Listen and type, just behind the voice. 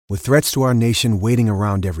With threats to our nation waiting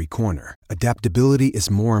around every corner, adaptability is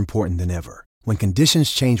more important than ever. When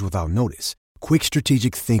conditions change without notice, quick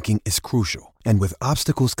strategic thinking is crucial. And with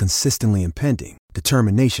obstacles consistently impending,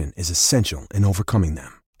 determination is essential in overcoming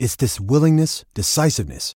them. It's this willingness,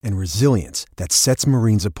 decisiveness, and resilience that sets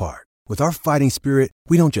Marines apart. With our fighting spirit,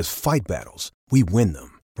 we don't just fight battles, we win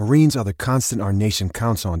them. Marines are the constant our nation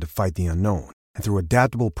counts on to fight the unknown. And through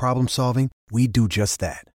adaptable problem solving, we do just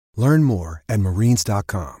that. Learn more at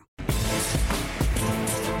marines.com.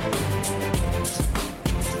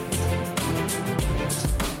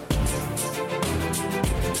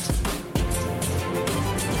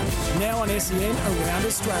 Now on SEN around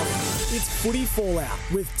Australia, it's Footy Fallout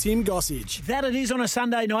with Tim Gossage. That it is on a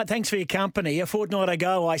Sunday night. Thanks for your company. A fortnight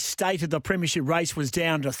ago, I stated the premiership race was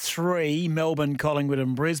down to 3, Melbourne, Collingwood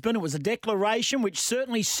and Brisbane. It was a declaration which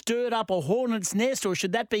certainly stirred up a hornet's nest, or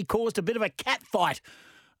should that be caused a bit of a catfight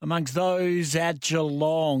amongst those at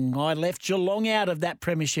Geelong. I left Geelong out of that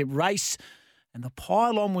premiership race, and the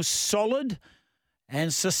pylon was solid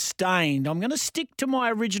and sustained. I'm going to stick to my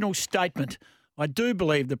original statement. I do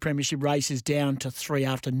believe the premiership race is down to 3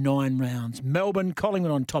 after 9 rounds. Melbourne,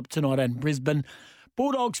 Collingwood on top tonight and Brisbane.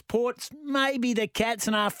 Bulldogs, Ports, maybe the Cats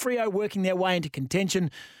and our Freo working their way into contention.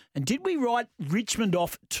 And did we write Richmond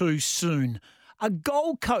off too soon? Are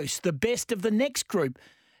Gold Coast the best of the next group?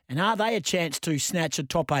 And are they a chance to snatch a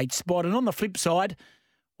top 8 spot? And on the flip side,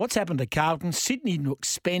 what's happened to Carlton? Sydney looks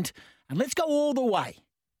spent. And let's go all the way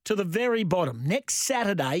to the very bottom. Next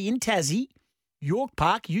Saturday in Tassie, York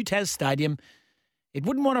Park, UTAS Stadium. It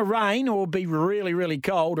wouldn't want to rain or be really, really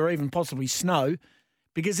cold or even possibly snow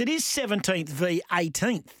because it is 17th v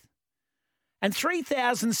 18th. And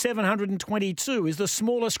 3,722 is the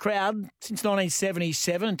smallest crowd since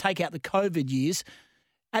 1977 and take out the COVID years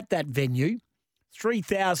at that venue.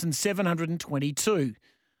 3,722.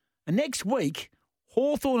 And next week,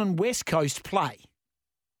 Hawthorn and West Coast play.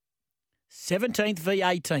 17th v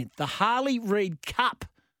 18th. The Harley Reid Cup.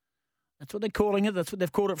 That's what they're calling it. That's what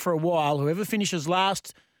they've called it for a while. Whoever finishes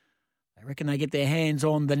last, they reckon they get their hands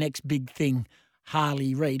on the next big thing,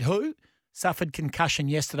 Harley Reid, who suffered concussion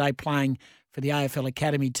yesterday playing for the AFL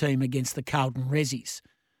Academy team against the Carlton Rezzies.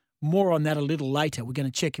 More on that a little later. We're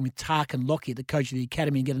going to check in with Tarkin Lockyer, the coach of the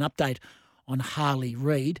Academy, and get an update on Harley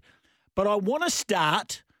Reid. But I want to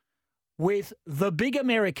start with the big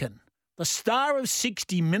American, the star of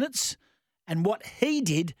 60 Minutes, and what he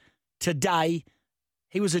did today.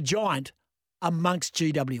 He was a giant amongst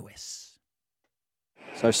GWS.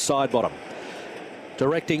 So side bottom,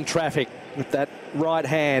 directing traffic with that right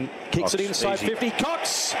hand, kicks Cox, it inside easy. 50.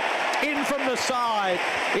 Cox in from the side,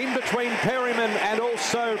 in between Perryman and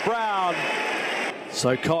also Brown.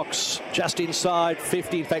 So Cox just inside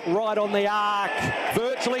 50, in fact right on the arc,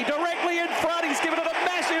 virtually directly in front. He's given it a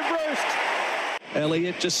massive roost.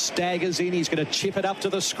 Elliott just staggers in. He's going to chip it up to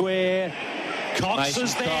the square. Cox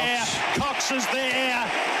is there. Cox is there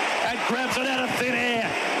and grabs it out of thin air.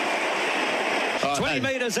 20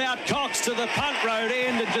 metres out, Cox to the punt road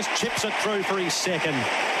end and just chips it through for his second.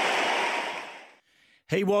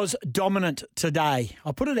 He was dominant today.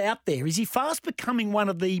 I put it out there. Is he fast becoming one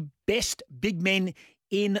of the best big men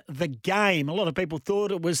in the game? A lot of people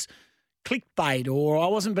thought it was clickbait or I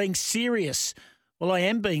wasn't being serious. Well, I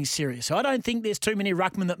am being serious. I don't think there's too many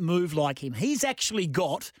ruckmen that move like him. He's actually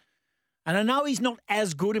got... And I know he's not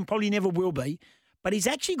as good and probably never will be, but he's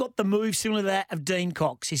actually got the move similar to that of Dean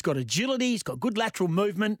Cox. He's got agility. He's got good lateral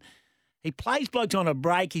movement. He plays blokes on a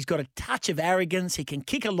break. He's got a touch of arrogance. He can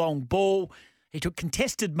kick a long ball. He took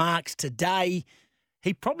contested marks today.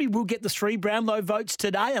 He probably will get the 3 Brownlow votes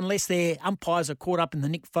today unless their umpires are caught up in the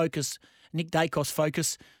Nick Dacos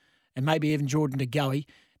focus and maybe even Jordan De Goey.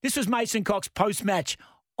 This was Mason Cox post-match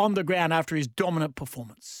on the ground after his dominant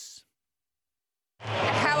performance.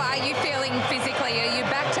 How are you feeling physically? Are you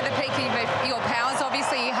back to the peak of your powers?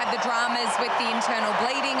 Obviously, you had the dramas with the internal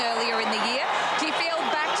bleeding earlier in the year. Do you feel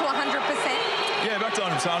back to 100%? Yeah, back to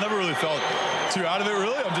 100%. I never really felt too out of it,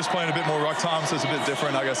 really. I'm just playing a bit more ruck time, so it's a bit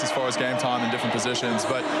different, I guess, as far as game time in different positions.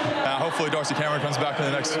 But hopefully Darcy Cameron comes back in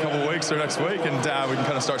the next couple of weeks or next week, and we can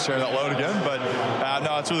kind of start sharing that load again. But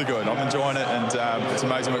no, it's really good. I'm enjoying it, and it's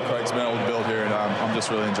amazing what Craig's been able to build here, and I'm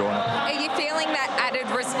just really enjoying it. Are you feeling that added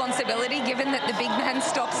responsibility, given that the big man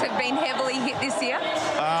stocks have been heavily hit this year?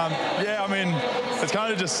 Yeah, I mean, it's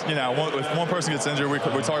kind of just, if one person gets injured, we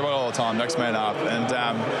talk about it all the time, next man up. And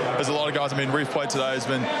there's a lot of guys. I mean, Reef played today. He's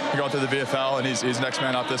been going through the VFL, and he's next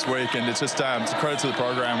man up this week. And it's just it's a credit to the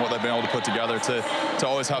program, what they've been able to put together to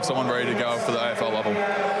always have someone ready to go for the AFL level.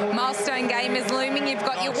 Milestone game is looming. You've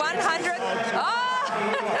got your 100th.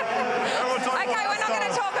 Okay, we're not going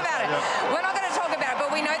to talk about it. We're not going to talk about it,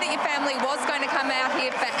 but we know that your family was going to come out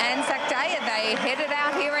here for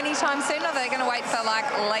anytime soon, or are they going to wait for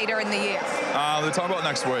later in the year? They're talking about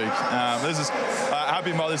next week. This is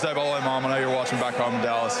happy Mother's Day, by the way, Mom. I know you're watching back home in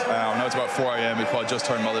Dallas. I know it's about 4 a.m. We probably just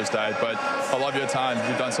turned Mother's Day, but I love you a ton.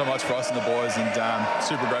 You've done so much for us and the boys, and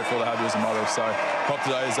super grateful to have you as a mother. So hope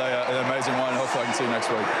today is an amazing one, and hopefully I can see you next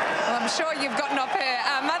week. Well, I'm sure you've gotten off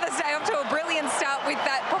her Mother's Day off to a brilliant start with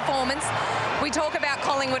that performance. We talk about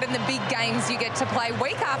Collingwood and the big games you get to play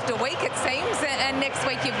week after week, it seems, and next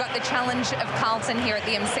week you've got the challenge of Carlton here at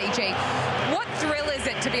the MCG. What thrill is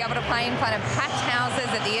it to be able to play in front of packed houses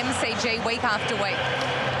at the MCG week after week?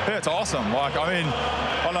 Yeah, it's awesome. I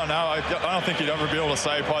don't know. I don't think you'd ever be able to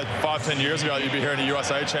say probably 5-10 years ago you'd be hearing a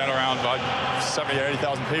USA chant around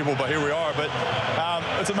 70,000-80,000 people, but here we are. But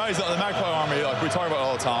it's amazing. The Magpie Army, we talk about it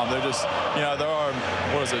all the time. They're just, there are,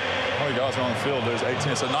 what is it? How many guys are on the field? There's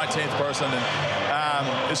 18. It's a 19th person,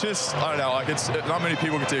 and it's just, I don't know. It's not many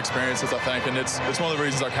people get to experience this, I think, and it's one of the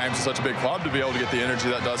reasons I came to such a big club, to be able to get the energy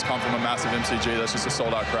that does come from a massive MCG. That's just a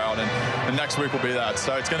sold-out crowd, and next week will be that.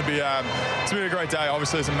 So it's going to be a great day.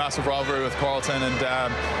 Obviously, it's a massive rivalry with Carlton,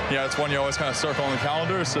 and it's one you always kind of circle on the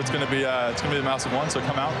calendar. So it's going to be a massive one. So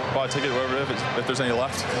come out, buy a ticket, whatever it is, if there's any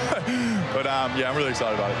left. But I'm really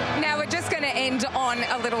excited about it. Now we're just going to end on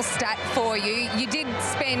a little stat for you. You did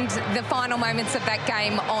spend the final moments of that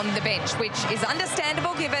game on the bench, which is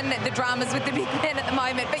understandable given the dramas with the big men at the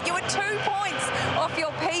moment. But you were 2 points off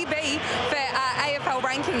your PB for AFL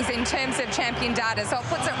rankings in terms of champion data. So it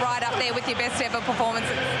puts it right up there with your best ever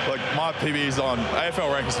performances. Look, my PB's on AFL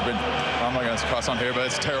rankings have been, I'm not going to cuss on here, but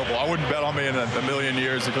it's terrible. I wouldn't bet on me in a million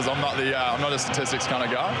years because I'm not a statistics kind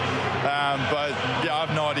of guy. But yeah, I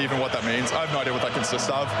have no idea even what that means. I have no idea what that consists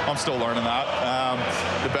of. I'm still learning that.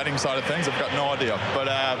 The betting side of things, I've got no idea. But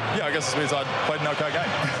I guess it means I played an okay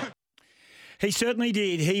game. He certainly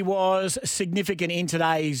did. He was significant in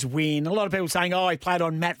today's win. A lot of people saying, he played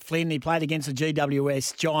on Matt Flynn, he played against the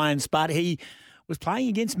GWS Giants, but he was playing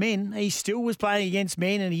against men. He still was playing against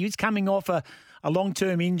men, and he was coming off a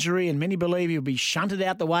long-term injury, and many believe he'll be shunted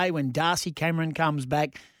out the way when Darcy Cameron comes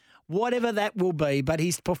back. Whatever that will be, but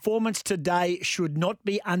his performance today should not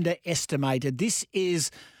be underestimated. This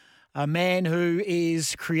is a man who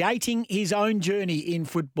is creating his own journey in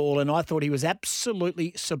football, and I thought he was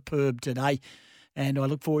absolutely superb today, and I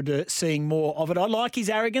look forward to seeing more of it. I like his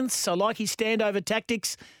arrogance, I like his standover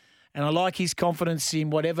tactics, and I like his confidence in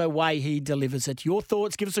whatever way he delivers it. Your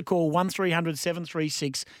thoughts, give us a call, 1300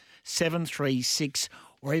 736 736,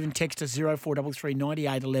 or even text us 0433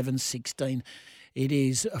 98 11 16. It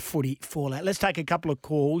is a footy fallout. Let's take a couple of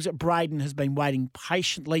calls. Braden has been waiting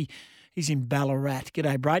patiently. He's in Ballarat.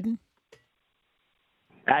 G'day, Braden.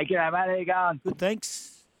 Hey, g'day, mate. How you going? Good,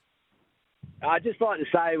 thanks. I'd just like to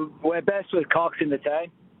say we're best with Cox in the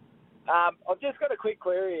team. I've just got a quick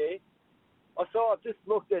query here. I've just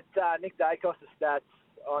looked at Nick Dacos' stats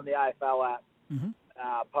on the AFL app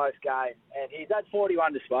post-game, and he's had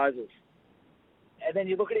 41 disposals. And then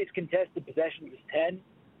you look at his contested possessions as 10,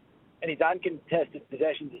 and his uncontested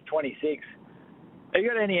possessions as 26. Have you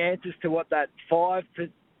got any answers to what that 5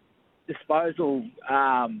 disposal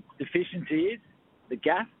deficiency is, the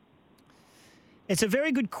gap? It's a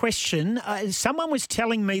very good question. Someone was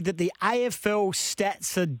telling me that the AFL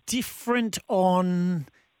stats are different on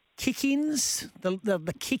kick-ins,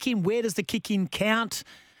 the kick-in. Where does the kick-in count?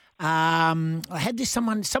 I had this,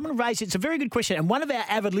 someone raised it. It's a very good question. And one of our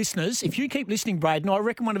avid listeners, if you keep listening, Braden, I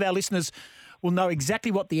reckon one of our listeners will know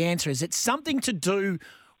exactly what the answer is. It's something to do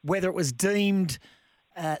whether it was deemed.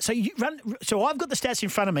 So I've got the stats in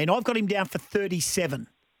front of me, and I've got him down for 37.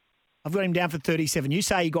 You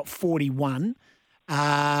say he got 41.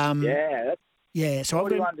 Yeah. So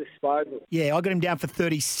 41 disposal. Yeah, I got him down for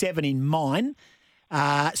 37 in mine.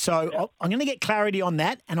 I'm going to get clarity on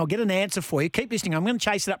that, and I'll get an answer for you. Keep listening. I'm going to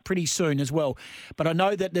chase it up pretty soon as well. But I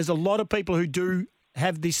know that there's a lot of people who do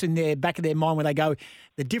have this in their back of their mind where they go,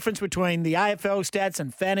 the difference between the AFL stats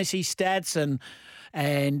and fantasy stats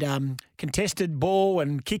and contested ball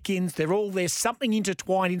and kick-ins, there's something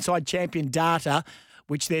intertwined inside champion data,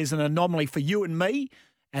 which there's an anomaly for you and me,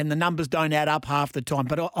 and the numbers don't add up half the time.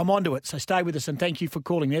 But I'm onto it, so stay with us, and thank you for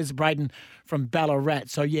calling. There's Braden from Ballarat.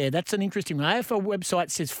 So, yeah, that's an interesting one. AFL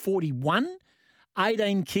website says 41,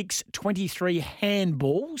 18 kicks, 23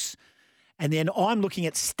 handballs, and then I'm looking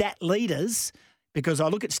at stat leaders because I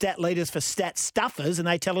look at stat leaders for stat stuffers, and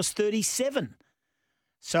they tell us 37.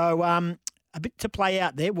 So a bit to play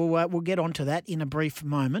out there. We'll get onto that in a brief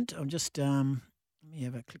moment. I'll just let me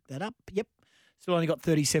have a click that up. Yep, still only got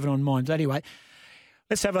 37 on mine. So anyway,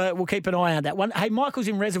 we'll keep an eye on that one. Hey, Michael's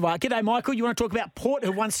in Reservoir. G'day, Michael. You want to talk about Port,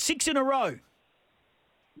 who won 6 in a row?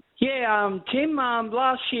 Yeah, Tim,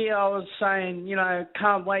 last year I was saying,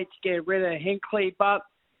 can't wait to get rid of Hinkley, but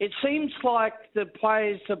it seems like the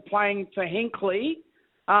players are playing for Hinkley.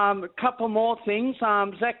 A couple more things.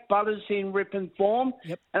 Zach Butter's in ripping form,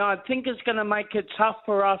 and I think it's going to make it tough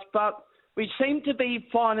for us. But we seem to be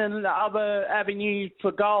finding other avenues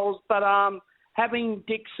for goals. But having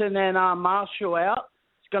Dixon and Marshall out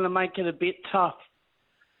is going to make it a bit tough.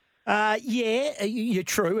 Yeah, you're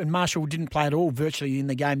true. And Marshall didn't play at all virtually in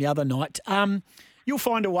the game the other night. You'll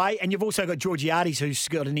find a way. And you've also got Georgiades, who's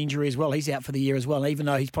got an injury as well. He's out for the year as well, even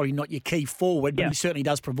though he's probably not your key forward. But he certainly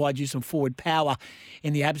does provide you some forward power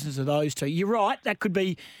in the absence of those two. You're right. That could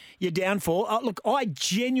be your downfall. Look, I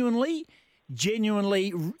genuinely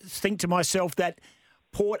think to myself that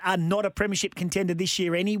Port are not a premiership contender this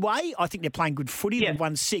year anyway. I think they're playing good footy. They've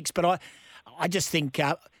won 6. But I just think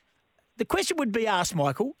the question would be asked,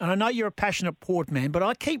 Michael, and I know you're a passionate Port man, but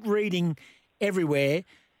I keep reading everywhere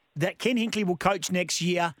that Ken Hinkley will coach next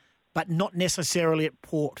year, but not necessarily at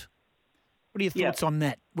Port. What are your thoughts on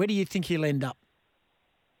that? Where do you think he'll end up?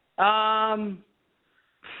 I'm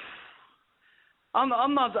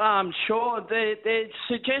not sure. They're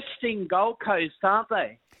suggesting Gold Coast, aren't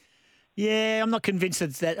they? Yeah, I'm not convinced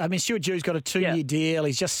it's that. I mean, Stuart Dew's got a 2-year deal.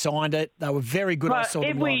 He's just signed it. They were very good. But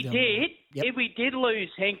if we did lose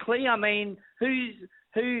Hinkley, I mean, who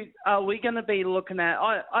are we going to be looking at?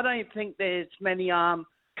 I don't think there's many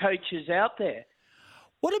coaches out there.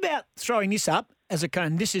 What about throwing this up as a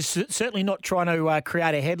cone? This is certainly not trying to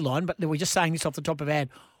create a headline, but we're just saying this off the top of our head.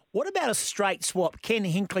 What about a straight swap? Ken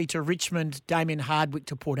Hinkley to Richmond, Damien Hardwick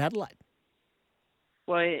to Port Adelaide?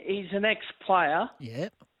 Well, he's an ex-player. Yeah.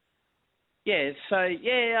 Yeah, so,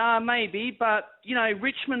 maybe. But,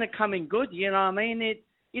 Richmond are coming good, you know what I mean?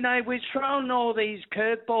 We're throwing all these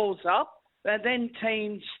curveballs up, and then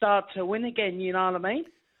teams start to win again, you know what I mean?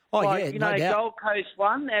 Oh, no doubt. Gold Coast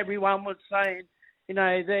won. Everyone was saying,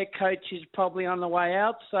 their coach is probably on the way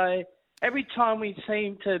out. So every time we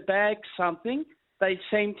seem to bag something, they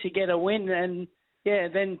seem to get a win. And,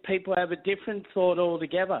 then people have a different thought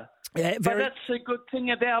altogether. Yeah, but that's the good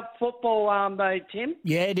thing about football, though, Tim.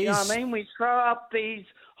 Yeah, it is. You know what I mean? We throw up these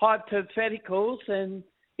hypotheticals and,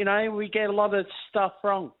 we get a lot of stuff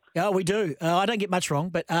wrong. Oh, we do. I don't get much wrong,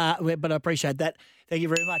 but I appreciate that. Thank you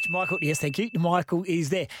very much, Michael. Yes, thank you. Michael is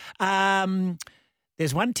there.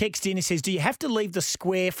 There's one text in. It says, do you have to leave the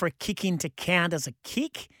square for a kick in to count as a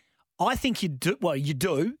kick? I think you do. Well, you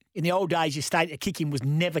do. In the old days, you state a kick in was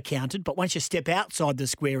never counted, but once you step outside the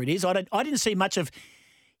square, it is. I didn't see much of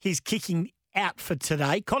his kicking out for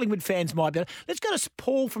today. Collingwood fans might be. Let's go to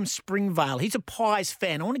Paul from Springvale. He's a Pies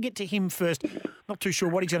fan. I want to get to him first. Not too sure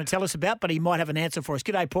what he's going to tell us about, but he might have an answer for us.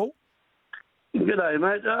 G'day, Paul. G'day,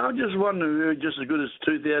 mate. I'm just wondering if we were just as good as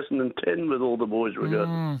 2010 with all the boys we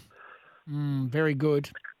got. Very good.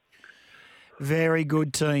 Very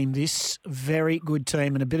good team, this. Very good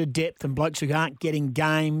team and a bit of depth and blokes who aren't getting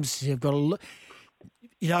games. You've got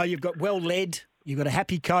you've got well led. You've got a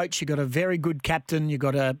happy coach. You've got a very good captain. You've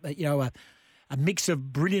got a mix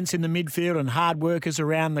of brilliance in the midfield and hard workers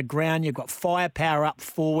around the ground. You've got firepower up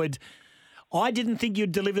forward. I didn't think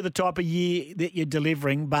you'd deliver the type of year that you're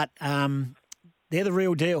delivering, but they're the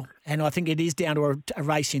real deal. And I think it is down to a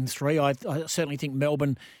race in 3. I certainly think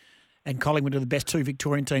Melbourne and Collingwood are the best 2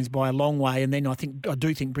 Victorian teams by a long way. And then I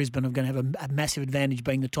do think Brisbane are going to have a massive advantage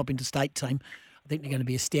being the top interstate team. I think they're going to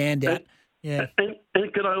be a standout. Yeah.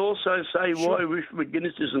 And can I also say why Rich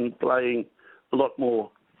McGuinness isn't playing a lot more?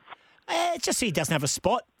 It's just he doesn't have a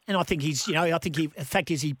spot, and I think he's. The fact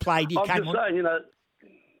is he played. I'm just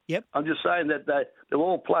saying that they're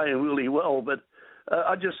all playing really well, but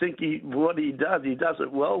I just think what he does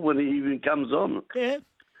it well when he even comes on. Yeah.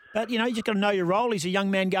 But, you just got to know your role. He's a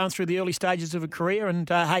young man going through the early stages of a career. And,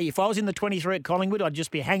 hey, if I was in the 23 at Collingwood, I'd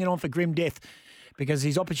just be hanging on for grim death because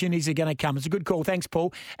these opportunities are going to come. It's a good call. Thanks,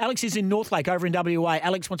 Paul. Alex is in Northlake over in WA.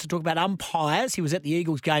 Alex wants to talk about umpires. He was at the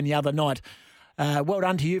Eagles game the other night. Well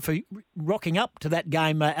done to you for rocking up to that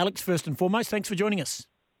game, Alex, first and foremost. Thanks for joining us.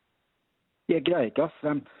 Yeah, g'day, Goss.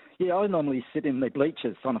 I normally sit in the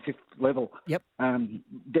bleachers on a 5th level. Yep.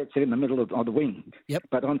 Dead set in the middle of the wing. Yep.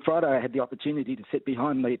 But on Friday, I had the opportunity to sit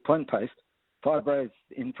behind the point post, 5 rows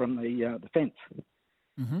in from the fence.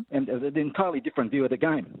 Mm-hmm. And it was an entirely different view of the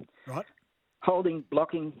game. Right. Holding,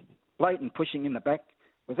 blocking, blatant pushing in the back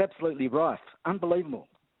was absolutely rife. Unbelievable.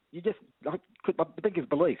 I think his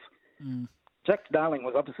belief. Mm. Jack Darling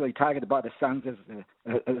was obviously targeted by the Suns as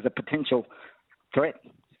a potential threat.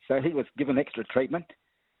 So he was given extra treatment.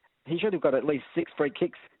 He should have got at least 6 free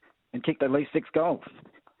kicks and kicked at least 6 goals.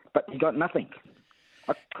 But he got nothing.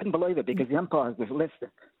 I couldn't believe it because the umpire was less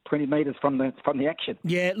than 20 metres from the action.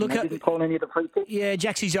 Yeah, look, they didn't call any of the free kicks. Yeah,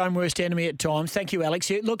 Jack's his own worst enemy at times. Thank you,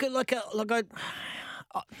 Alex.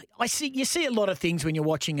 I You see a lot of things when you're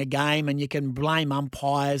watching a game, and you can blame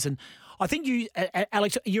umpires. And I think you,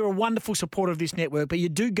 Alex, you're a wonderful supporter of this network, but you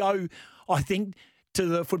do go, I think, to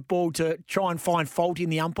the football to try and find fault in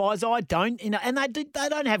the umpires. I don't, and they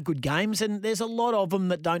don't have good games, and there's a lot of them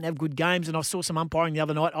that don't have good games. And I saw some umpiring the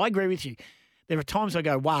other night. I agree with you. There are times I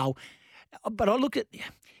go, wow. But I look at,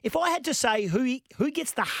 if I had to say who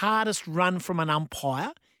gets the hardest run from an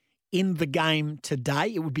umpire in the game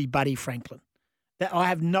today, it would be Buddy Franklin. That I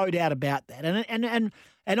have no doubt about that.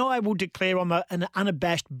 And I will declare I'm an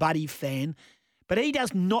unabashed Buddy fan, but he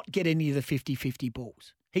does not get any of the 50-50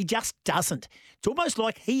 balls. He just doesn't. It's almost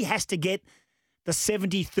like he has to get the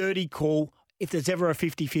 70-30 call if there's ever a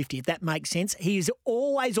 50-50, if that makes sense. He is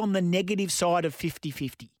always on the negative side of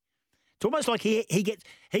 50-50. It's almost like he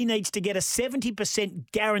needs to get a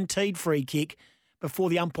 70% guaranteed free kick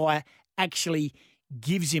before the umpire actually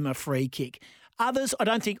gives him a free kick. Others, I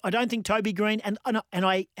don't think Toby Green, and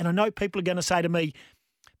I know people are going to say to me,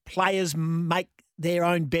 players make their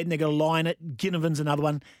own bed and they're going to lie in it. Ginnivan's another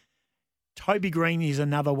one. Toby Green is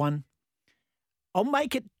another one. I'll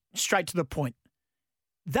make it straight to the point.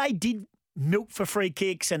 They did milk for free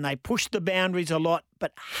kicks and they pushed the boundaries a lot,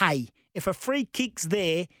 but hey, if a free kick's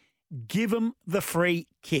there, give them the free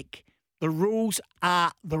kick. The rules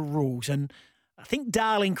are the rules. And I think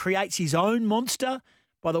Darling creates his own monster.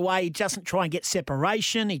 By the way, he doesn't try and get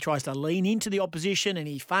separation. He tries to lean into the opposition and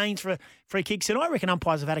he feigns for free kicks. And I reckon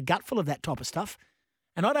umpires have had a gutful of that type of stuff.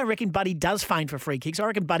 And I don't reckon Buddy does feign for free kicks. I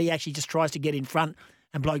reckon Buddy actually just tries to get in front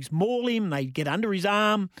and blokes maul him. They get under his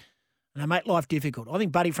arm and they make life difficult. I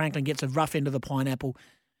think Buddy Franklin gets a rough end of the pineapple.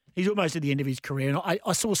 He's almost at the end of his career. And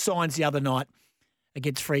I saw signs the other night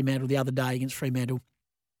against Fremantle, the other day against Fremantle,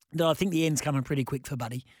 that I think the end's coming pretty quick for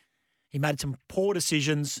Buddy. He made some poor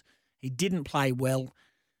decisions. He didn't play well.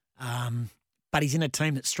 But he's in a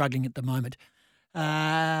team that's struggling at the moment.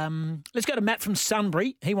 Let's go to Matt from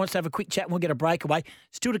Sunbury. He wants to have a quick chat and we'll get a breakaway.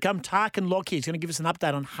 Still to come, Tarkin Lockyer is going to give us an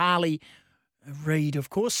update on Harley Reid, of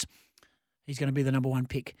course. He's going to be the number one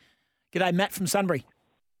pick. G'day, Matt from Sunbury.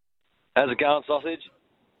 How's it going, Sausage?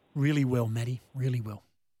 Really well, Matty. Really well.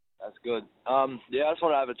 That's good. I just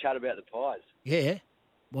want to have a chat about the Pies. Yeah,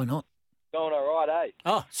 why not? Going all right, eh?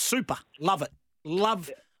 Oh, super. Love it.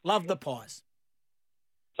 Love the Pies.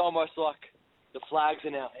 It's almost like the flag's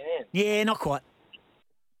in our hands. Yeah, not quite.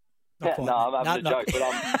 Not quite. No, I'm having a joke, but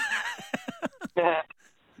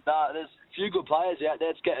no, there's a few good players out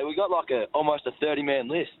there. We got like almost a 30-man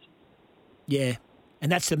list. Yeah,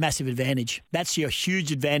 and that's the massive advantage. That's your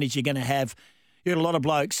huge advantage you're going to have. You've got a lot of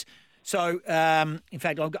blokes. So, in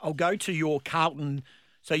fact, I'll go to your Carlton.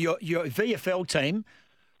 So your VFL team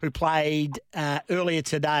who played earlier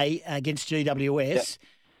today against GWS. Yep.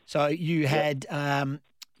 So you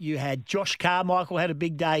had Josh Carmichael had a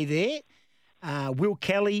big day there. Will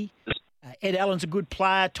Kelly, Ed Allen's a good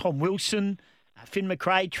player. Tom Wilson, Finn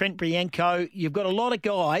McRae, Trent Bianco. You've got a lot of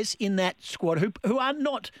guys in that squad who are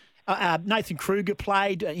not. Nathan Kruger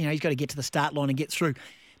played. He's got to get to the start line and get through.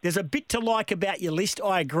 There's a bit to like about your list.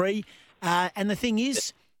 I agree. And the thing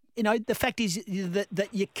is, the fact is that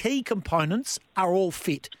your key components are all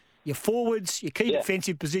fit. Your forwards, your key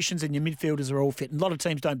defensive positions, and your midfielders are all fit. And a lot of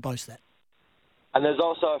teams don't boast that. And there's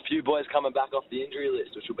also a few boys coming back off the injury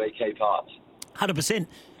list, which will be key parts. 100%.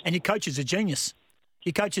 And your coach is a genius.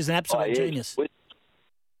 Your coach is an absolute genius.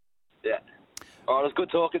 Yeah. All right, it was good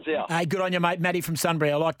talking to you. Hey, good on you, mate. Matty from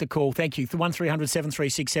Sunbury. I like the call. Thank you. 1300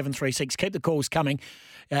 736 736. Keep the calls coming.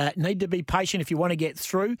 Need to be patient if you want to get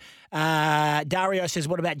through. Dario says,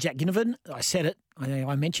 what about Jack Ginnivan? I said it.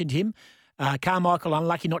 I mentioned him. Carmichael,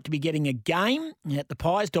 unlucky not to be getting a game at the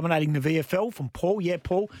Pies, dominating the VFL from Paul. Yeah,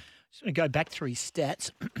 Paul. Just going to go back through his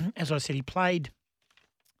stats. As I said, he played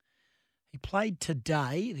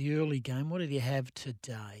today, the early game. What did he have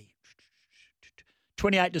today?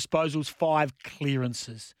 28 disposals, 5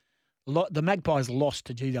 clearances. The Magpies lost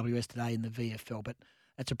to GWS today in the VFL, but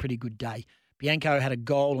that's a pretty good day. Bianco had a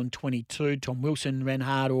goal and 22. Tom Wilson ran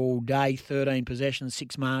hard all day, 13 possessions,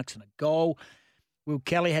 6 marks and a goal. Will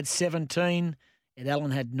Kelly had 17. Ed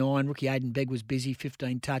Allen had 9. Rookie Aiden Begg was busy,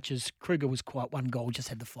 15 touches. Kruger was quiet, 1 goal, just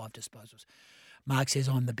had the 5 disposals. Mark says,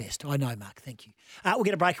 I'm the best. I know, Mark. Thank you. We'll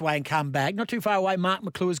get a breakaway and come back. Not too far away, Mark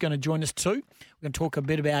McClure is going to join us too. We're going to talk a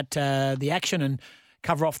bit about the action and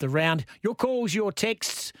cover off the round. Your calls, your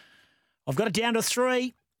texts. I've got it down to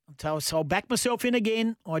 3. I'll back myself in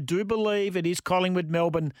again. I do believe it is Collingwood,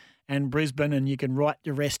 Melbourne and Brisbane, and you can write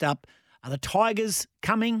the rest up. Are the Tigers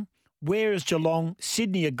coming? Where is Geelong?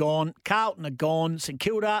 Sydney are gone. Carlton are gone. St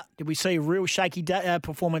Kilda, did we see a real shaky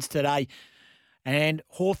performance today? And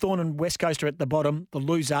Hawthorn and West Coast are at the bottom. The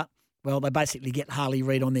loser, well, they basically get Harley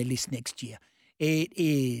Reid on their list next year. It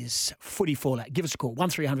is Footy Fallout. Give us a call,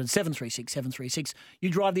 1300 736 736. You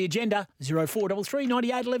drive the agenda, 0433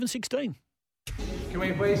 98 11 16. Can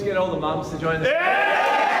we please get all the mums to join us?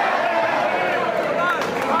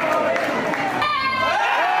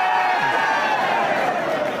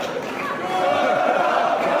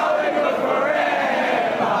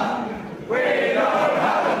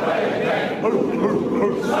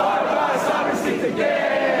 Side by side we stick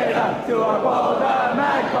together to our boulder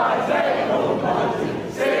magpies. They all want to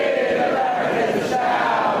see the Americans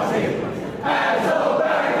shouting as all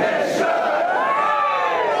Americans should.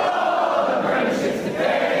 All the premierships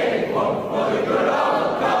today for the good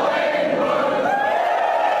old Collingwood.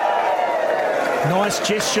 Nice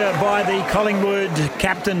gesture by the Collingwood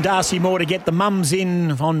captain, Darcy Moore, to get the mums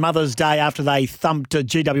in on Mother's Day after they thumped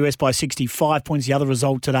GWS by 65 points. The other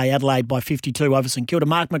result today, Adelaide by 52 over St Kilda.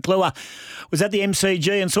 Mark McClure was at the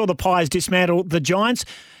MCG and saw the Pies dismantle the Giants.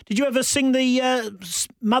 Did you ever sing the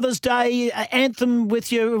Mother's Day anthem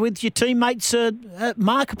with your teammates,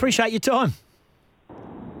 Mark? Appreciate your time.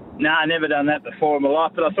 No, I've never done that before in my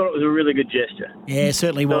life, but I thought it was a really good gesture. Yeah, it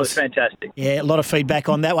certainly was. It was fantastic. Yeah, a lot of feedback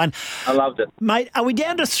on that one. I loved it. Mate, are we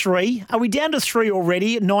down to 3? Are we down to 3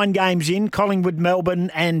 already? 9 games in, Collingwood,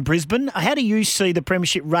 Melbourne and Brisbane. How do you see the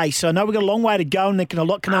premiership race? I know we've got a long way to go and a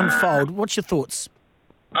lot can unfold. What's your thoughts?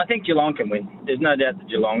 I think Geelong can win. There's no doubt that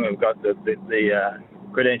Geelong have got the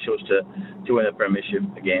credentials to win a premiership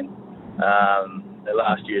again. They're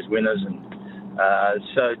last year's winners, and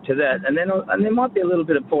so to that, and there might be a little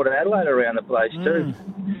bit of Port Adelaide around the place too,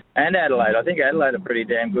 and Adelaide. I think Adelaide are pretty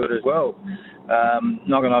damn good as well,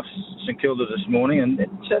 knocking off St Kilda this morning. And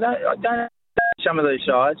so I don't some of these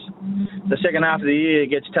sides. The second half of the year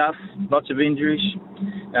gets tough, lots of injuries,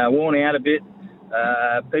 worn out a bit.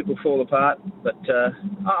 People fall apart, but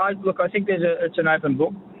I think it's an open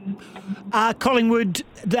book. Collingwood,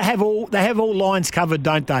 they have all lines covered,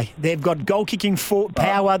 don't they? They've got goal kicking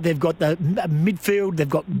power. They've got the midfield. They've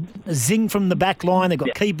got a zing from the back line. They've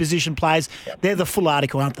got key position players. They're the full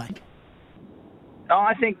article, aren't they? Oh,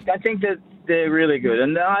 I think that they're really good,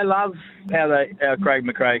 and I love how Craig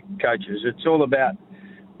McRae coaches. It's all about,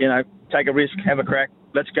 take a risk, have a crack.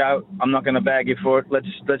 Let's go. I'm not going to bag you for it. Let's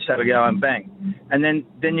have a go and bang. And then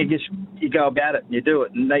you go about it and you do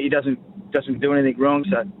it, and he doesn't do anything wrong.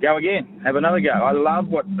 So go again, have another go. I love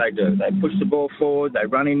what they do. They push the ball forward. They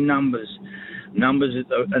run in numbers, and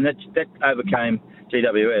that overcame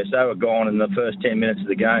GWS. They were gone in the first 10 minutes of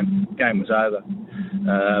the game. The game was over,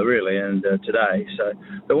 really, and today. So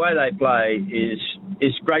the way they play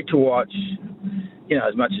is great to watch.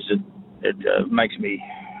 As much as it makes me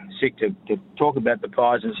sick to talk about the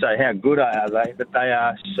Pies and say how good are they, but they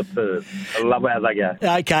are superb. I love how they go.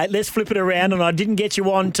 Okay, let's flip it around, and I didn't get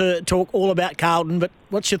you on to talk all about Carlton, but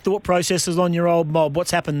what's your thought processes on your old mob?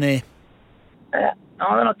 What's happened there? They're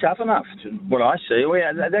not tough enough, to what I see.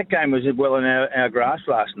 That game was well in our grass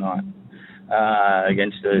last night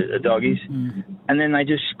against the Doggies, and then they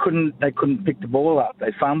just couldn't pick the ball up.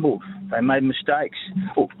 They fumbled. They made mistakes.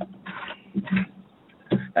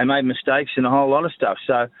 They made mistakes in a whole lot of stuff.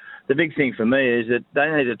 So the big thing for me is that they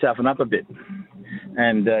need to toughen up a bit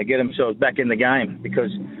and get themselves back in the game,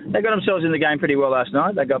 because they got themselves in the game pretty well last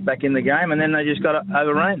night. They got back in the game and then they just got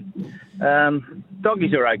overrun.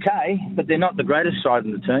 Doggies are okay, but they're not the greatest side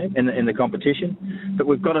in the team, in the competition. But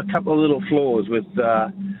we've got a couple of little flaws with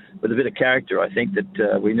a bit of character, I think,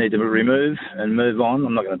 that we need to remove and move on.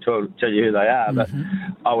 I'm not going to tell you who they are, but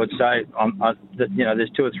I would say that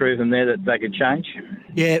there's 2 or 3 of them there that they could change.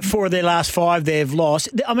 Yeah, 4 of their last 5 they've lost.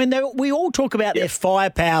 I mean, we all talk about their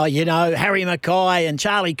firepower, Harry Mackay and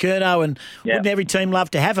Charlie Curnow, and wouldn't every team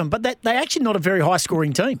love to have them? But they're actually not a very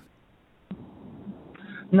high-scoring team.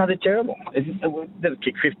 No, they're terrible. They've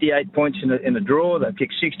kicked 58 points in a draw. They've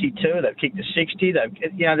kicked 62. They've kicked a 60.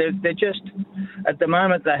 They're just, at the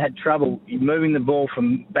moment, they had trouble moving the ball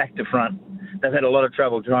from back to front. They've had a lot of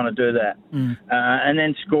trouble trying to do that. And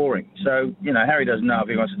then scoring. So, Harry doesn't know if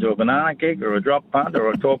he wants to do a banana kick or a drop punt or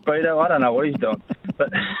a torpedo. I don't know what he's doing.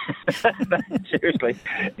 But seriously,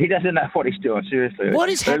 he doesn't know what he's doing, seriously. What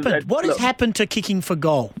has happened? What has happened to kicking for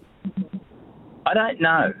goal? I don't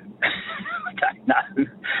know. No.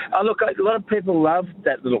 Oh, look, a lot of people love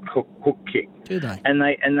that little hook kick. Do they? And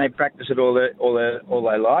they practice it all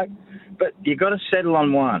they like. But you've got to settle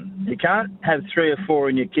on one. You can't have 3 or 4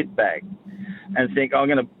 in your kit bag and think, I'm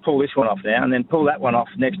going to pull this one off now and then pull that one off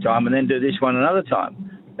next time and then do this one another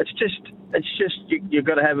time. It's just you've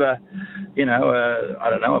got to have I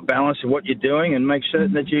don't know, a balance of what you're doing and make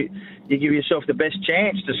certain that you give yourself the best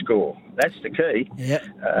chance to score. That's the key. Yep.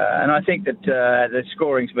 And I think that the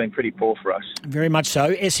scoring's been pretty poor for us. Very much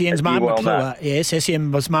so. SEN's Mark McClure. Yes,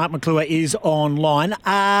 SEN's Mark McClure is online.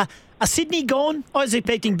 Are Sydney gone? I was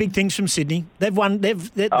expecting big things from Sydney. They've won. They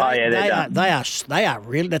are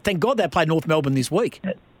really. Thank God they played North Melbourne this week.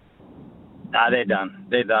 No, they're done.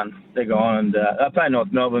 They're done. They're gone. And they play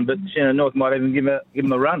North Melbourne, but North might even give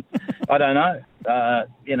them a run. I don't know.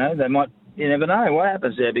 They might. You never know what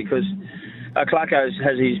happens there because Clarko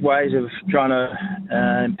has his ways of trying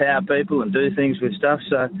to empower people and do things with stuff.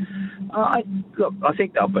 So I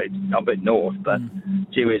think they'll beat North, but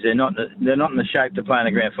gee whiz, they're not in the shape to play in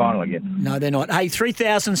the grand final again. No, they're not. Hey,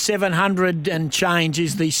 3,700 and change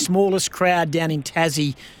is the smallest crowd down in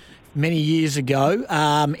Tassie many years ago.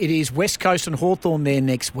 It is West Coast and Hawthorn there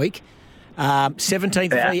next week.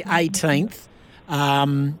 17th v 18th.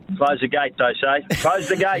 Close the gate, they say. Close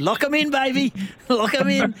the gate. Lock them in, baby. Lock them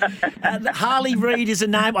in. Harley Reid is a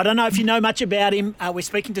name. I don't know if you know much about him. We're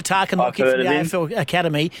speaking to Tarkin Lockie from the AFL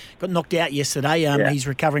Academy. Got knocked out yesterday. He's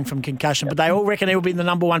recovering from concussion. But they all reckon he'll be the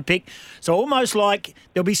number one pick. So almost like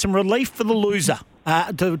there'll be some relief for the loser.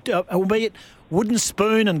 Albeit wooden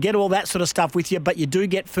spoon and get all that sort of stuff with you, but you do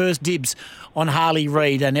get first dibs on Harley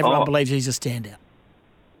Reid, and everyone believes he's a standout.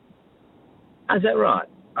 Is that right?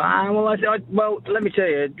 Well, let me tell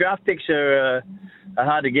you, draft picks are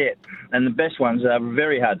hard to get, and the best ones are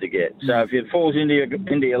very hard to get. So if it falls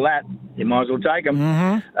into your lap, you might as well take them.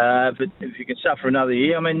 Mm-hmm. If you can suffer another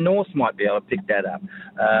year, North might be able to pick that up.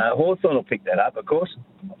 Hawthorn will pick that up, of course.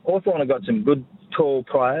 Hawthorn have got some good tall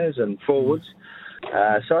players and forwards.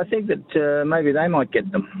 So I think that maybe they might get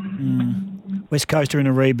them. West Coast are in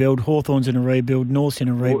a rebuild. Hawthorn's in a rebuild. North's in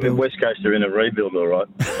a rebuild. West Coast are in a rebuild, all right.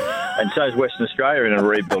 And so is Western Australia in a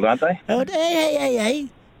rebuild, aren't they? Hey.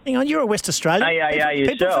 Hang on, you're a West Australian.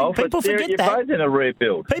 Yourself. People forget you're that. You're both in a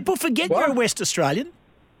rebuild. People forget you're a West Australian.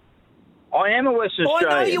 I am a West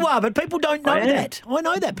Australian. I know you are, but people don't know that. I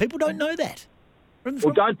know that. People don't know that.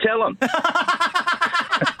 Well, don't tell them.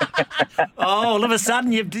 All of a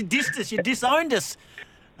sudden you've dissed us. You disowned us.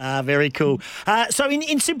 Very cool. So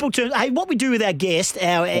in simple terms, hey, what we do with our guest,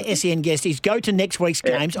 our SEN guest, is go to next week's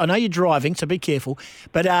games. I know you're driving, so be careful.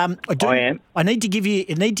 But I am. I need to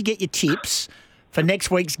get your tips for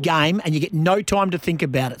next week's game, and you get no time to think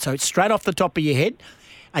about it. So it's straight off the top of your head.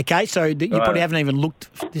 Okay, so you probably haven't even looked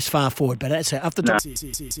this far forward, but that's off the top.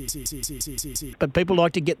 But people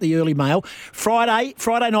like to get the early mail. Friday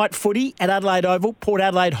night footy at Adelaide Oval. Port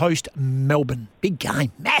Adelaide host Melbourne. Big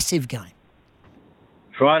game, massive game.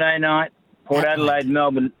 Friday night, Port Adelaide,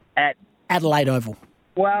 Melbourne at Adelaide Oval.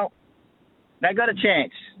 Well, they got a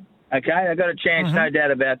chance. Okay, they got a chance, no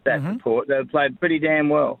doubt about that. For Port, they've played pretty damn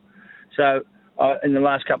well. So in the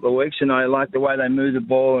last couple of weeks, and I like the way they move the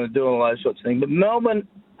ball and do all those sorts of things. But Melbourne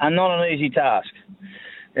are not an easy task.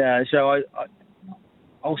 So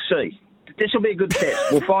I'll see. This will be a good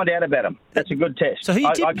test. We'll find out about them. That's a good test. So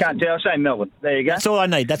I can't tell. I'll say Melbourne. There you go. That's all I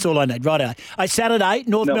need. Right. Saturday,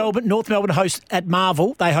 North Melbourne hosts at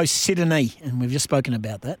Marvel. They host Sydney, and we've just spoken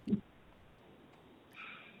about that.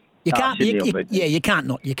 You can't. You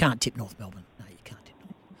can't tip North Melbourne. No, you can't tip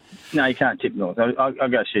North. No, you can't tip North. I'll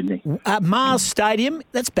go Sydney. Mars Stadium.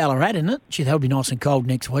 That's Ballarat, isn't it? Gee, that'll be nice and cold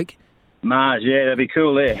next week. Mars, yeah, that'd be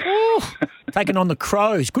cool there. Taking on the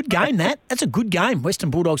Crows. Good game, that. That's a good game.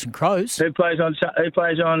 Western Bulldogs and Crows. Who plays the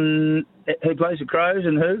Crows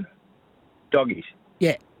and who? Doggies.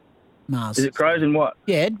 Yeah. Mars. Is it Crows and what?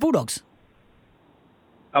 Yeah, Bulldogs.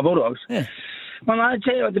 Oh, Bulldogs? Yeah. Well, I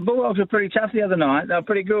tell you what, the Bulldogs were pretty tough the other night. They were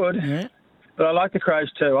pretty good. Yeah. But I like the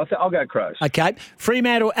Crows too. I'll go Crows. Okay.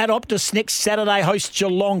 Fremantle at Optus next Saturday hosts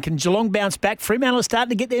Geelong. Can Geelong bounce back? Fremantle are starting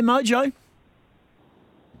to get their mojo.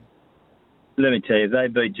 Let me tell you, if they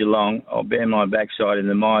beat Geelong, I'll bear my backside in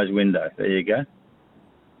the Myers window. There you go.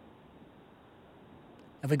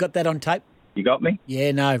 Have we got that on tape? You got me?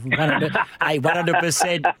 Yeah, no.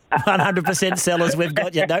 100% sellers, we've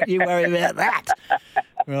got you. Don't you worry about that.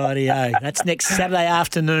 Rightio. That's next Saturday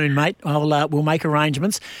afternoon, mate. We'll make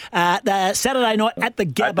arrangements. The Saturday night at the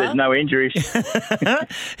Gabba. There's no injuries.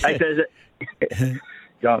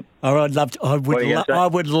 Go on. I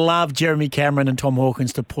would love Jeremy Cameron and Tom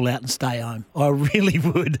Hawkins to pull out and stay home. I really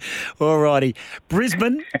would. All righty.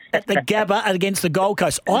 Brisbane at the Gabba against the Gold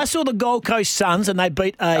Coast. I saw the Gold Coast Suns and they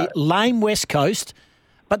beat a lame West Coast,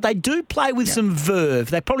 but they do play with some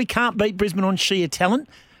verve. They probably can't beat Brisbane on sheer talent,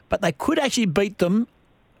 but they could actually beat them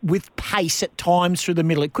with pace at times through the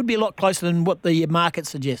middle. It could be a lot closer than what the market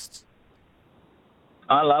suggests.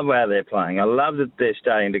 I love how they're playing. I love that they're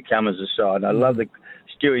starting to come as a side. I love that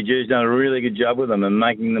Stewie Jew's done a really good job with them and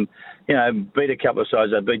making them, beat a couple of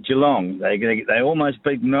sides. They beat Geelong. They almost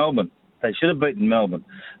beat Melbourne. They should have beaten Melbourne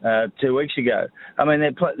 2 weeks ago. I mean,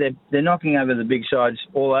 they're knocking over the big sides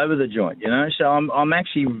all over the joint, So I'm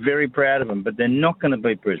actually very proud of them, but they're not going to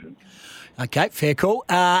beat Brisbane. Okay, fair call.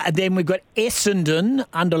 And then we've got Essendon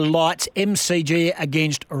under lights, MCG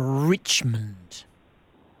against Richmond.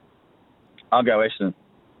 I'll go Essendon.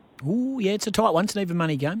 Ooh, yeah, it's a tight one. It's an even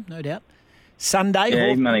money game, no doubt. Sunday.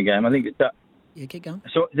 Yeah, even money game. I think it's... Yeah, keep going.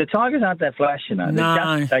 So the Tigers aren't that flash,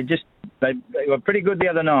 No. They were pretty good the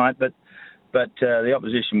other night, but the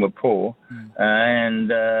opposition were poor, and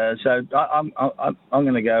so I'm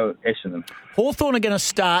going to go Essendon. Hawthorn are going to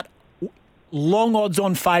start long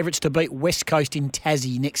odds-on favourites to beat West Coast in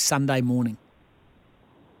Tassie next Sunday morning.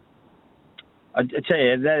 I tell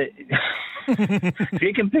you, that if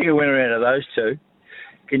you can pick a winner out of those two,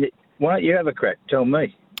 why don't you have a crack? Tell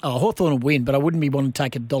me. Oh, Hawthorn will win, but I wouldn't be wanting to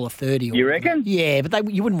take $1.30. You reckon? Yeah,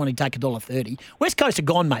 but you wouldn't want to take $1.30. West Coast are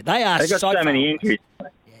gone, mate. They've got so many injuries. Yeah,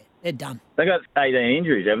 they're done. They got 18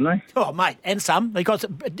 injuries, haven't they? Oh, mate, and some. Because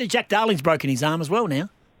Jack Darling's broken his arm as well now.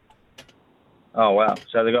 Oh, wow.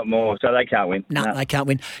 So they got more. So they can't win. No, they can't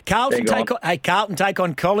win. Carlton take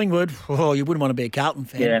on Collingwood. Oh, you wouldn't want to be a Carlton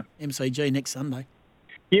fan. Yeah. MCG next Sunday.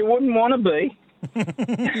 You wouldn't want to be.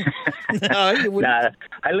 No, you wouldn't. No.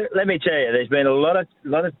 Hey, let me tell you, there's been a lot of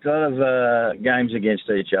games against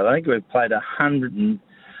each other. I think we've played 100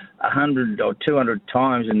 or 200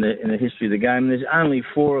 times in the history of the game. There's only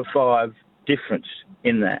 4 or 5 difference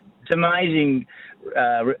in that. It's amazing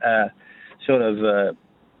sort of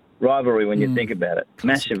rivalry when you think about it.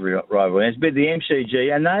 Massive rivalry. It's been the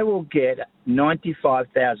MCG, and they will get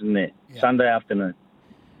 95,000 there Sunday afternoon.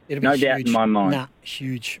 It'll be no huge. doubt in my mind. Nah,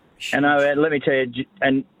 huge. And let me tell you,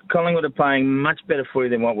 and Collingwood are playing much better footy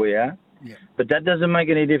than what we are. Yeah. But that doesn't make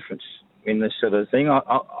any difference in this sort of thing.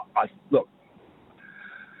 Look.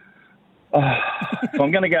 Oh, if I'm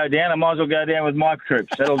going to go down, I might as well go down with my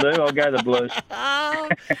troops. That'll do. I'll go the Blues.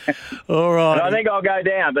 All right. But I think I'll go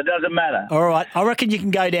down, but it doesn't matter. All right. I reckon you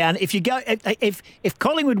can go down. If you go, if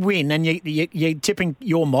Collingwood win and you're tipping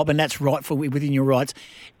your mob, and that's right within your rights.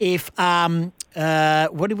 If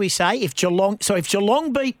what did we say? If Geelong lose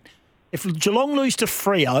to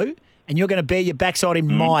Freo and you're going to bear your backside in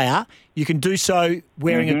Maya, you can do so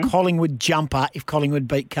wearing a Collingwood jumper. If Collingwood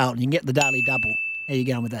beat Carlton, you can get the daily double. How you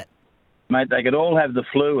going with that? Mate, they could all have the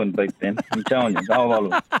flu and beat them. I'm telling you, the whole lot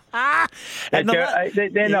of them.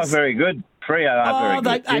 They're not very good. Freo aren't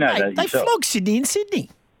very good. They flogged Sydney in Sydney.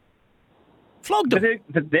 Flogged them.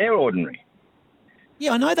 But they're ordinary.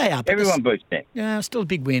 Yeah, I know they are. Everyone boots them. Yeah, still a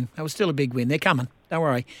big win. That was still a big win. They're coming. Don't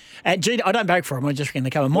worry. Gee, I don't vote for them. I just reckon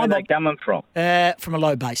they're coming. Where are they coming from? From a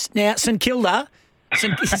low base. Now, St Kilda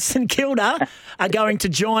are going to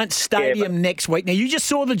Giants Stadium next week. Now, you just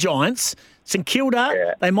saw the Giants. St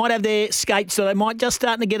Kilda, they might have their skates, so they might just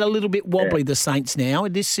starting to get a little bit wobbly, the Saints now.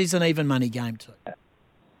 This is an even money game too.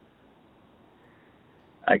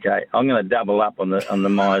 Okay, I'm going to double up on the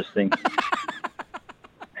Myers thing.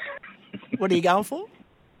 What are you going for?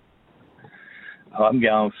 I'm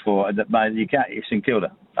going for, mate, you can't, St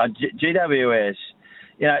Kilda. GWS,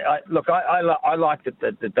 I like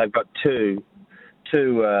that they've got two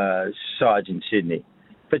sides in Sydney.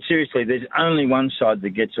 But seriously, there's only one side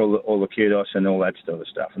that gets all the kudos and all that sort of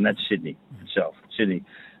stuff, and that's Sydney itself. Sydney.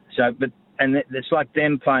 So, it's like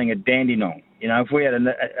them playing at Dandenong. If we had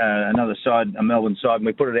another side, a Melbourne side, and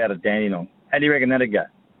we put it out at Dandenong, how do you reckon that'd go?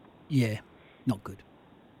 Yeah, not good.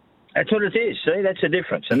 That's what it is. See, that's the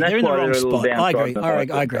difference, and that's they're in why the wrong they're a little spot. downtrodden.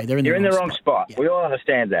 I agree. You're in the wrong spot. Yeah. We all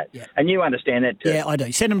understand that, and you understand that too. Yeah, I do.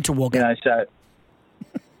 Send them to Wagga. So.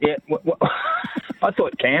 Yeah, I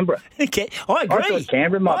thought Canberra. I agree. I thought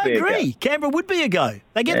Canberra might be a go. Canberra would be a go.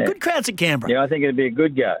 They get good crowds at Canberra. Yeah, I think it'd be a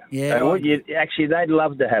good go. Yeah. Actually, they'd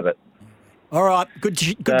love to have it. All right, good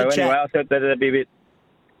to anyway, chat. I thought that'd be a bit...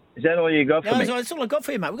 Is that all you got for me? That's all I got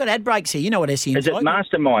for you, mate. We've got ad breaks here. You know what SEN's Is it like.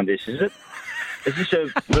 Mastermind, is it? Is this a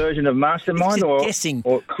version of Mastermind or guessing?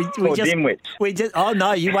 Or Dimwits? Oh,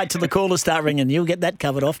 no, you wait till the callers start ringing. You'll get that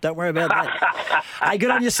covered off. Don't worry about that. Hey, good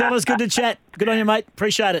on you, sellers. Good to chat. Good on you, mate.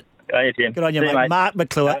 Appreciate it. Hey, Tim. Good on you, See mate. Mark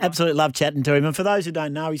McClure. Absolutely love chatting to him. And for those who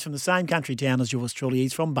don't know, he's from the same country town as yours truly.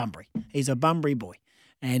 He's from Bunbury. He's a Bunbury boy.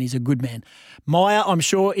 And he's a good man. Maya, I'm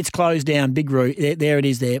sure it's closed down. Big Roo. There it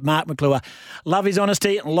is there. Mark McClure. Love his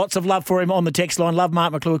honesty and lots of love for him on the text line. Love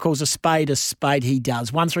Mark McClure. Calls a spade. He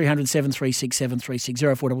does. 1300 736 736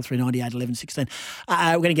 0433 98 11 16.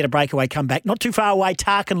 We're going to get a breakaway, come back. Not too far away,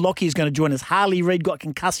 Tarkin Lockie is going to join us. Harley Reid got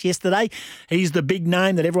concussed yesterday. He's the big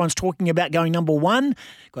name that everyone's talking about going number one.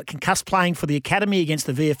 Got concussed playing for the Academy against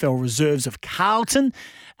the VFL Reserves of Carlton.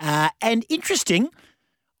 And interesting,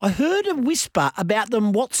 I heard a whisper about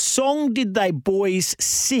them. What song did they boys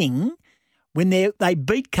sing when they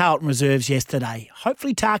beat Carlton Reserves yesterday?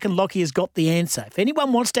 Hopefully Tarkin Lockie has got the answer. If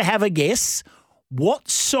anyone wants to have a guess, what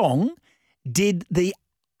song did the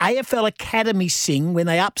AFL Academy sing when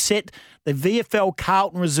they upset the VFL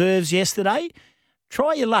Carlton Reserves yesterday?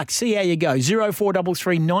 Try your luck. See how you go.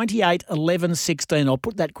 0433 98 11 16. I'll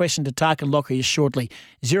put that question to Tarkin Lockyer shortly.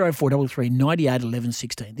 0433 98 11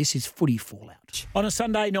 16. This is Footy Fallout. On a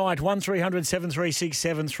Sunday night, 1300 736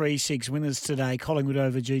 736. Winners today. Collingwood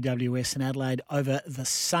over GWS and Adelaide over the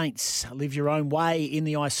Saints. Live your own way in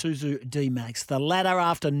the Isuzu D-Max. The ladder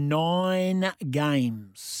after 9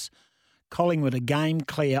 games. Collingwood a game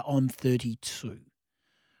clear on 32.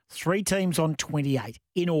 3 teams on 28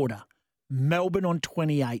 in order. Melbourne on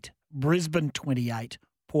 28, Brisbane 28,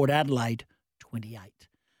 Port Adelaide 28.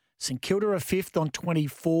 St Kilda are 5th on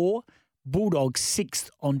 24, Bulldogs 6th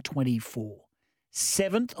on 24.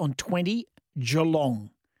 7th on 20,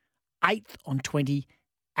 Geelong. 8th on 20,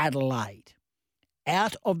 Adelaide.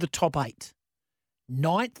 Out of the top 8,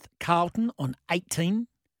 9th Carlton on 18,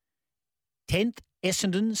 10th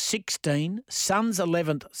Essendon 16, Suns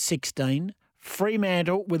 11th 16,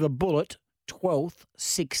 Fremantle with a bullet 12th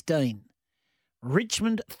 16.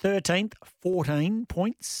 Richmond 13th, 14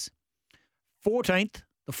 points. 14th,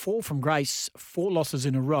 the fall from grace, 4 losses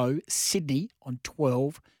in a row. Sydney on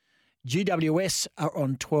 12. GWS are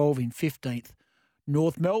on 12 in 15th.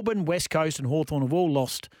 North Melbourne, West Coast and Hawthorn have all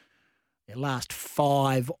lost their last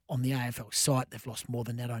 5 on the AFL site. They've lost more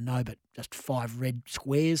than that, I know, but just 5 red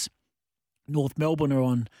squares. North Melbourne are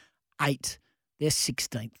on 8. They're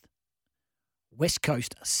 16th. West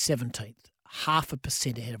Coast are 17th.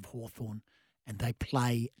 0.5% ahead of Hawthorn. And they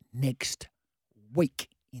play next week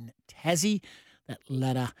in Tassie. That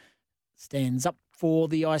ladder stands up for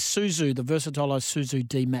the Isuzu, the versatile Isuzu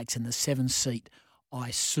D-Max and the 7-seat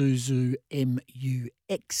Isuzu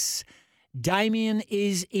MUX. Damien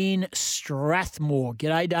is in Strathmore.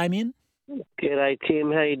 G'day, Damien. G'day,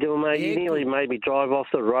 Tim. How you doing, mate? You nearly made me drive off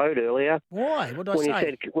the road earlier. Why? What did I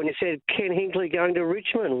say? When you said Ken Hinkley going to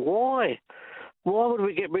Richmond. Why? Why would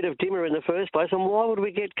we get rid of Dimmer in the first place, and why would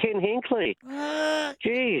we get Ken Hinkley?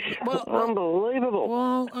 Jeez, unbelievable.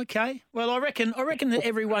 Well, okay. Well, I reckon that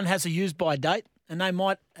everyone has a use-by date, and they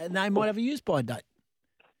might have a use-by date.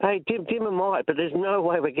 Hey, Dimmer might, but there's no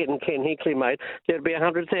way we're getting Ken Hinkley, mate. There'd be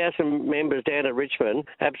 100,000 members down at Richmond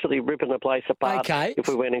absolutely ripping the place apart if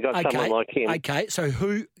we went and got someone like him. Okay, so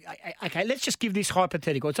who... Okay, let's just give this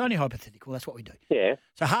hypothetical. It's only hypothetical. That's what we do. Yeah.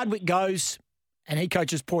 So Hardwick goes... And he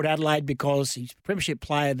coaches Port Adelaide because he's a premiership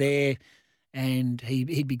player there and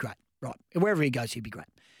he'd be great. Right. Wherever he goes, he'd be great.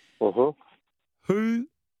 Uh-huh. Who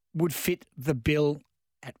would fit the bill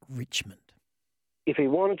at Richmond? If he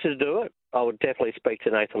wanted to do it, I would definitely speak to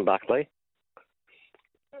Nathan Buckley.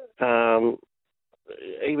 Even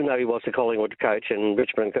though he was the Collingwood coach and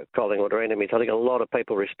Richmond and Collingwood are enemies, I think a lot of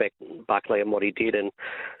people respect Buckley and what he did. And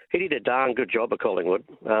he did a darn good job at Collingwood.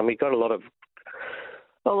 He got a lot of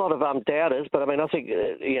doubters, but I mean, I think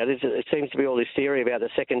it seems to be all this theory about the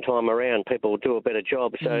second time around people will do a better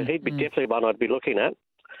job. So he'd be definitely one I'd be looking at.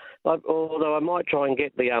 Although I might try and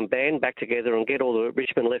get the band back together and get all the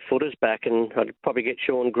Richmond left footers back, and I'd probably get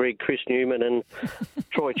Sean Grigg, Chris Newman, and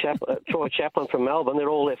Troy Chaplin from Melbourne. They're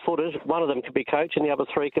all left footers. One of them can be coach, and the other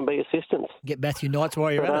 3 can be assistants. Get Matthew Knights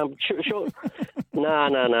while you're at it. Sure. No.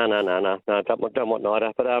 Don't want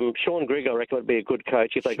neither. But Sean Grigg, I reckon, would be a good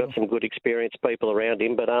coach if they got some good experienced people around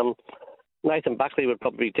him. But Nathan Buckley would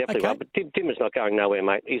probably be definitely one. But Dimmer's not going nowhere,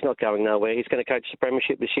 mate. He's not going nowhere. He's going to coach the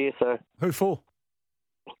premiership this year. So who for?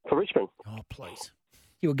 For Richmond. Oh, please.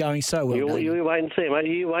 You were going so well. You wait and see, mate.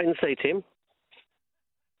 You wait and see, Tim.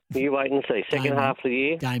 You wait and see. Second half of the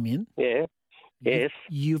year. Damien. Yeah. Yes.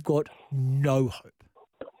 You've got no hope.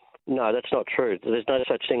 No, that's not true. There's no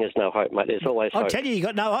such thing as no hope, mate. There's always hope. I'll tell you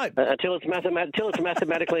got no hope. Until it's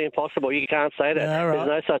mathematically impossible, you can't say that. All right.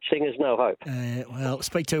 There's no such thing as no hope. Well,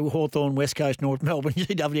 speak to Hawthorn, West Coast, North Melbourne,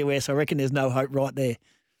 GWS. I reckon there's no hope right there.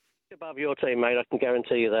 Above your team, mate, I can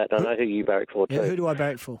guarantee you that. I know who you barrack for, too. Yeah, who do I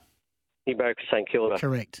barrack for? You barrack for St Kilda.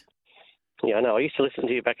 Correct. Yeah, I know. I used to listen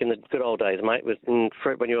to you back in the good old days, mate, when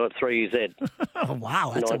you were at 3UZ. Oh,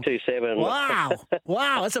 wow. 927.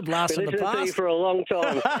 Wow, that's a blast from the past. Been listening to you for a long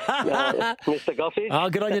time, Mr. Gossage. Oh,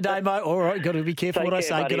 good on you, Damo. All right, got to be careful what I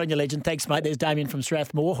say. Buddy. Good on you, legend. Thanks, mate. There's Damien from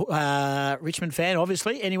Strathmore. Richmond fan,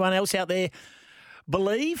 obviously. Anyone else out there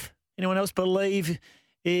believe? Anyone else believe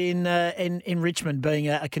in Richmond being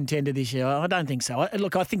a contender this year? I don't think so.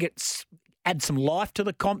 Look, I think it's add some life to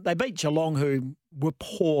the comp. They beat Geelong, who were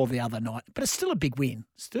poor the other night, but it's still a big win.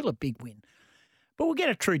 But we'll get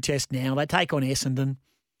a true test now. They take on Essendon.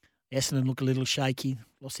 Essendon look a little shaky.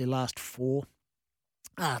 Lost their last 4.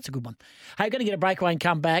 It's a good one. Hey, going to get a breakaway and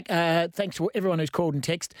come back. Thanks to everyone who's called and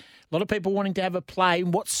text. A lot of people wanting to have a play.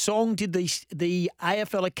 What song did the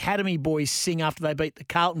AFL Academy boys sing after they beat the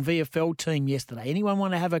Carlton VFL team yesterday? Anyone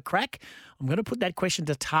want to have a crack? I'm going to put that question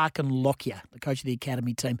to Tarkin Lockyer, the coach of the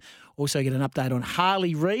Academy team. Also get an update on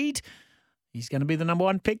Harley Reid. He's going to be the number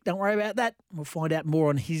 1 pick. Don't worry about that. We'll find out more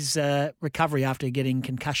on his recovery after getting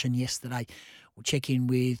concussion yesterday. We'll check in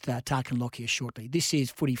with Tarkin Lockyer shortly. This is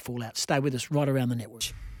Footy Fallout. Stay with us right around the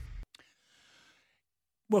network.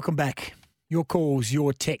 Welcome back. Your calls,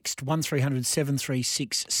 your text, 1300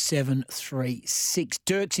 736 736.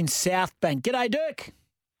 Dirk's in South Bank. G'day, Dirk.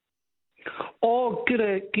 Oh, good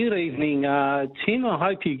evening, Tim. I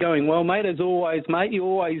hope you're going well, mate. As always, mate, you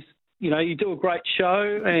always, you do a great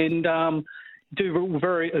show and do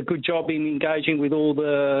a good job in engaging with all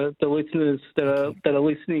the listeners that are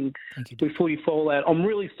listening with Footy Fallout. I'm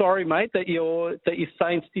really sorry, mate, that your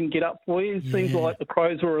Saints didn't get up for you. It seems like the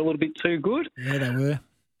Crows were a little bit too good. Yeah, they were.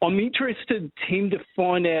 I'm interested, Tim, to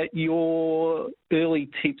find out your early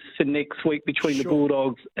tips for next week between the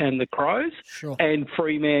Bulldogs and the Crows and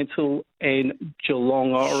Fremantle and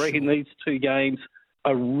Geelong. I reckon these 2 games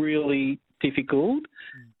are really difficult,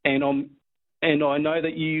 and I know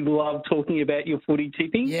that you love talking about your footy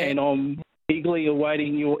tipping, and I'm eagerly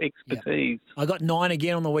awaiting your expertise. I got 9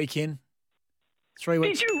 again on the weekend. 3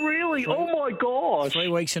 weeks. Did you really? Oh, my gosh. 3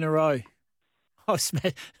 weeks in a row. I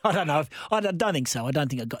don't know. I don't think so. I don't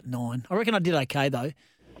think I got 9. I reckon I did okay, though.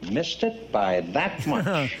 Missed it by that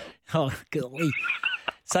much. Oh, golly.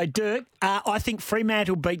 So, Dirk, I think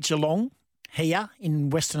Fremantle beat Geelong here in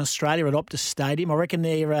Western Australia at Optus Stadium. I reckon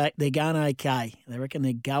they're going okay. They reckon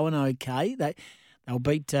they're going okay. They'll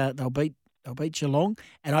beat Geelong,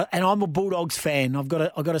 and I'm a Bulldogs fan. I've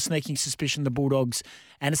got a sneaking suspicion the Bulldogs,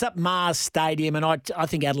 and it's up Mars Stadium, and I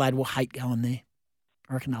think Adelaide will hate going there.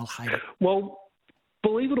 I reckon they'll hate it. Well,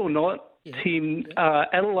 believe it or not, Tim,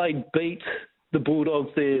 Adelaide beat the Bulldogs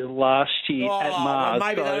there last year at Mars.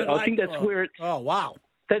 So I think that's where it's. Oh wow!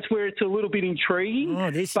 That's where it's a little bit intriguing. Oh,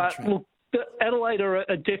 this but intriguing. Look, Adelaide are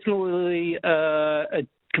definitely a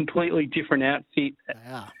completely different outfit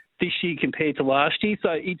this year compared to last year.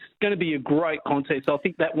 So it's going to be a great contest. I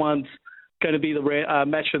think that one's going to be the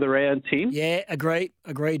match of the round, Tim. Yeah, agree,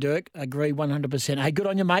 Dirk. Agree 100%. Hey, good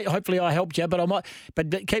on you, mate. Hopefully I helped you,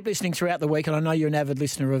 but keep listening throughout the week, and I know you're an avid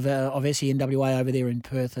listener of SENWA over there in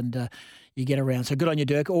Perth, and you get around. So good on you,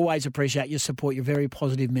 Dirk. Always appreciate your support. You're a very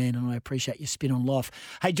positive man, and I appreciate your spin on life.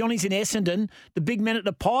 Hey, Johnny's in Essendon. The big men at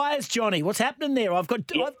the Pies, Johnny. What's happening there? I've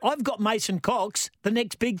got Mason Cox, the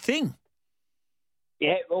next big thing.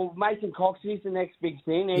 Yeah, well, Mason Cox is the next big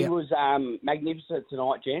thing. He was magnificent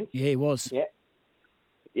tonight, gents. Yeah, he was. Yeah.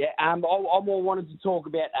 Yeah, I more wanted to talk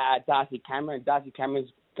about Darcy Cameron. Darcy Cameron's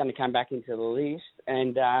going to come back into the list,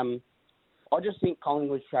 and I just think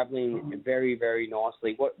Collingwood's travelling very, very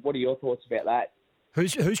nicely. What are your thoughts about that?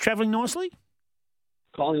 Who's travelling nicely?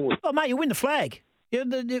 Collingwood. Oh, mate, you win the flag.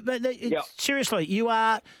 Seriously, you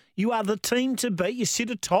are the team to beat. You sit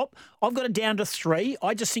atop. I've got it down to 3.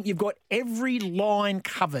 I just think you've got every line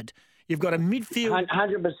covered. You've got a midfield.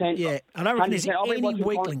 100%. Yeah, I don't reckon there's any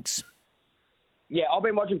weak links. Yeah, I've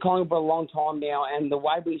been watching Collingwood for a long time now, and the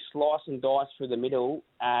way we slice and dice through the middle,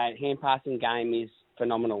 hand passing game is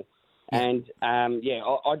phenomenal. And,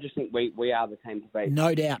 I just think we are the team to beat.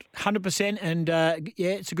 No doubt. 100%. And,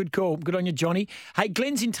 it's a good call. Good on you, Johnny. Hey,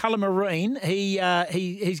 Glenn's in Tullamarine.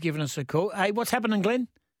 He's given us a call. Hey, what's happening, Glenn?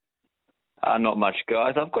 Not much,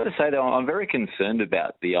 guys. I've got to say, though, I'm very concerned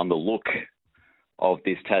about the look of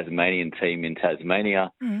this Tasmanian team in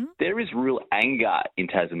Tasmania. Mm-hmm. There is real anger in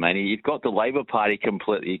Tasmania. You've got the Labor Party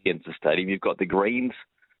completely against the stadium. You've got the Greens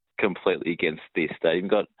completely against this stadium.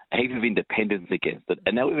 You've got a heap of independents against it.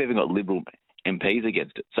 And now we've even got Liberal MPs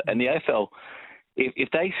against it. So, and the AFL, if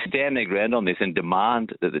they stand their ground on this and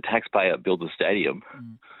demand that the taxpayer build a stadium,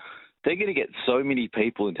 they're going to get so many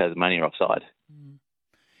people in Tasmania offside.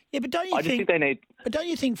 Yeah, but don't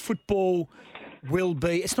you think football will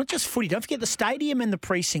be? It's not just footy. Don't forget the stadium and the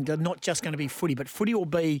precinct are not just going to be footy, but footy will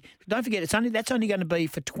be. Don't forget that's only going to be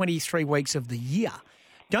for 23 weeks of the year.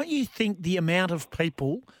 Don't you think the amount of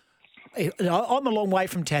people? I'm a long way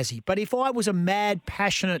from Tassie, but if I was a mad,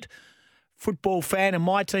 passionate football fan and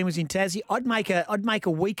my team was in Tassie, I'd make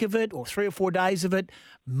a week of it or 3 or 4 days of it.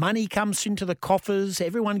 Money comes into the coffers.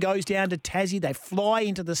 Everyone goes down to Tassie. They fly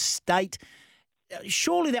into the state.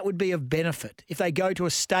 Surely that would be of benefit if they go to a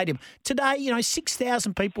stadium. Today,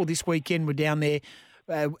 6,000 people this weekend were down there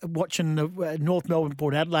watching the North Melbourne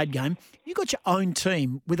Port Adelaide game. You got your own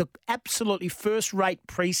team with an absolutely first-rate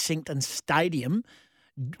precinct and stadium.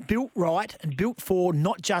 built right and built for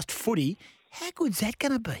not just footy, how good's that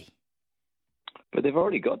going to be? But they've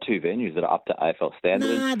already got 2 venues that are up to AFL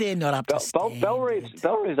standards. No, they're not up to standards.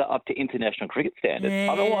 Bellerives are up to international cricket standards.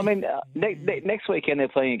 Yeah. Next weekend they're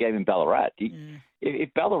playing a game in Ballarat.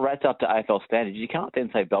 If Ballarat's up to AFL standards, you can't then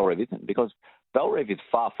say Bellerive isn't, because Bellerive is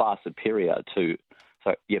far superior to.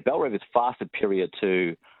 Bellerive is far superior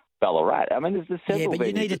to Ballarat. I mean, there's several. Yeah, but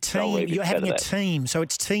you venues need a that team. Bellerive is You're having better a than. team, so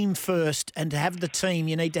it's team first. And to have the team,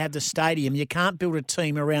 you need to have the stadium. You can't build a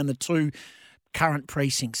team around the 2 current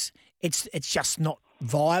precincts. It's just not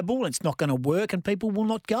viable. It's not going to work, and people will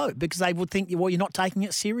not go because they would think, well, you're not taking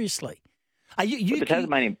it seriously. Are you? But the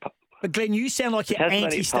Tasmanian. But Glenn, you sound like you're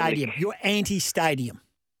anti-stadium. You're anti-stadium.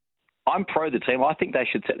 I'm pro the team. I think they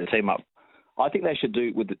should set the team up. I think they should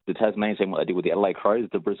do with the Tasmanian team what they did with the Adelaide Crows,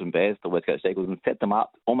 the Brisbane Bears, the West Coast Eagles, and set them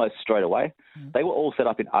up almost straight away. They were all set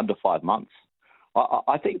up in under 5 months.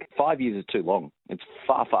 I think 5 years is too long. It's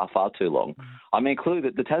far too long. I mean, clearly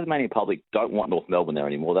the Tasmanian public don't want North Melbourne there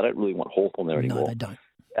anymore. They don't really want Hawthorn there anymore. No, they don't.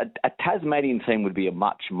 A Tasmanian team would be a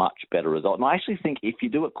much better result. And I actually think if you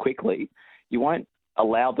do it quickly, you won't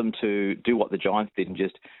allow them to do what the Giants did and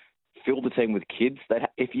just fill the team with kids.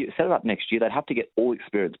 If you set it up next year, they'd have to get all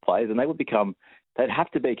experienced players, and they'd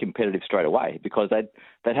have to be competitive straight away because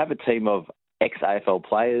they'd have a team of ex-AFL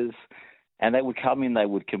players, and they would come in, they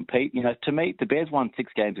would compete. You know, to me, the Bears won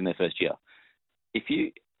 6 games in their first year. If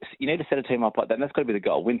you need to set a team up like that, and that's got to be the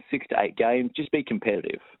goal. Win 6 to 8 games, just be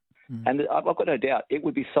competitive. And I've got no doubt it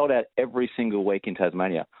would be sold out every single week in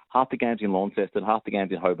Tasmania. Half the games in Launceston, half the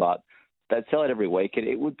games in Hobart. They'd sell it every week, and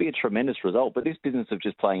it would be a tremendous result. But this business of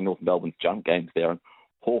just playing North Melbourne's junk games there and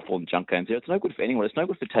Hawthorn junk games there, it's no good for anyone. It's no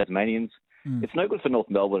good for Tasmanians. It's no good for North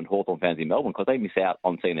Melbourne and Hawthorn fans in Melbourne because they miss out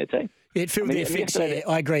on seeing their team. It filled their fix.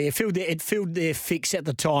 I agree. It filled their fix at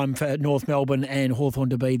the time for North Melbourne and Hawthorn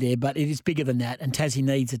to be there, but it is bigger than that, and Tassie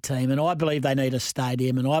needs a team, and I believe they need a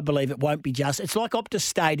stadium, and I believe it won't be just. It's like Optus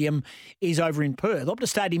Stadium is over in Perth. Optus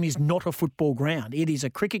Stadium is not a football ground. It is a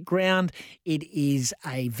cricket ground. It is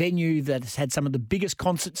a venue that has had some of the biggest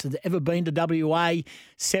concerts that have ever been to WA,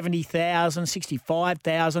 70,000,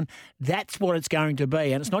 65,000. That's what it's going to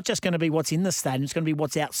be, and it's not just going to be what's in the stadium, it's going to be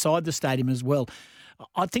what's outside the stadium as well.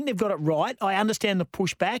 I think they've got it right. I understand the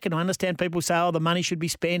pushback, and I understand people say, the money should be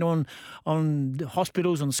spent on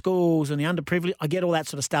hospitals and schools and the underprivileged. I get all that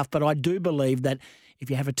sort of stuff, but I do believe that if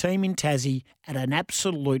you have a team in Tassie at an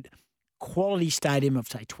absolute quality stadium of,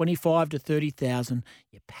 say, 25 to 30,000,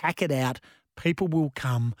 you pack it out, people will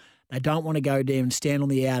come. They don't want to go there and stand on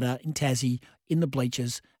the outer in Tassie in the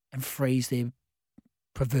bleachers and freeze their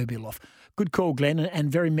proverbial off. Good call, Glenn, and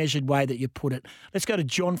very measured way that you put it. Let's go to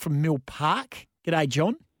John from Mill Park. G'day,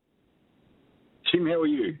 John. Tim, how are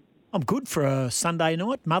you? I'm good for a Sunday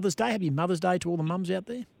night, Mother's Day. Happy Mother's Day to all the mums out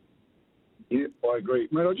there. Yeah, I agree.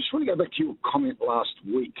 Mate, I just want to go back to your comment last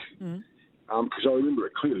week because I remember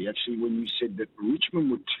it clearly, actually, when you said that Richmond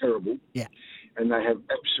were terrible and they have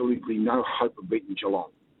absolutely no hope of beating Geelong.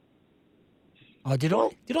 Oh, did I?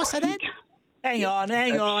 Did I say that? Hang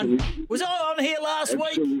on. Was I on here last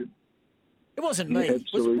week? It wasn't me.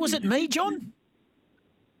 Was it me, John?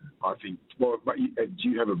 I think. Well, but do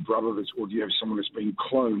you have a brother or do you have someone that's been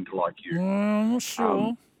cloned like you? I'm not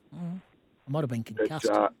sure. I might have been concussed.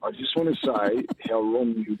 But, I just want to say how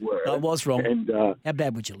wrong you were. I was wrong. And, how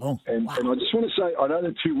bad were Geelong? And I just want to say, I know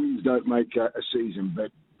that 2 wins don't make a season,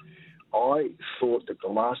 but I thought that the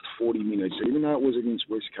last 40 minutes, even though it was against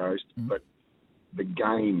West Coast, but the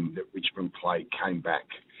game that Richmond played came back.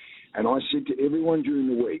 And I said to everyone during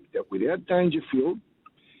the week that without Dangerfield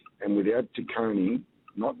and without Taccone,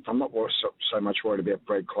 I'm not so much worried about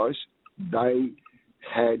Brad Close, they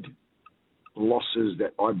had losses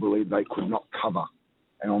that I believe they could not cover.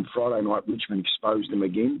 And on Friday night, Richmond exposed them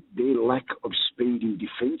again. Their lack of speed in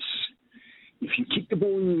defence, if you kick the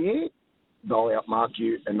ball in the air, they'll outmark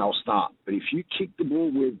you and they'll start. But if you kick the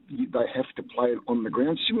ball where they have to play it on the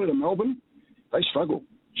ground, similar to Melbourne, they struggle.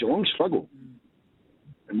 Geelong struggle.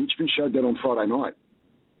 And Richmond showed that on Friday night.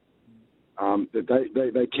 That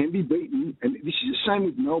they can be beaten. And this is the same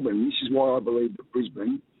with Melbourne. This is why I believe that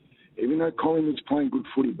Brisbane, even though Collingwood's playing good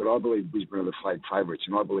footy, but I believe Brisbane are the flag favourites,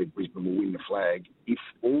 and I believe Brisbane will win the flag if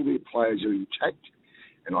all their players are intact,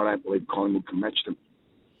 and I don't believe Collingwood can match them.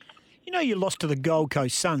 You know you lost to the Gold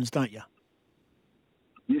Coast Suns, don't you?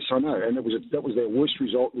 Yes, I know, and that was their worst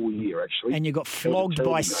result all year, actually. And you got flogged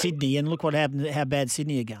by Sydney, and look what happened, how bad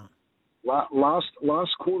Sydney are going.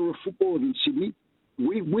 Last quarter of football against Sydney,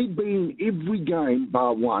 we'd been in every game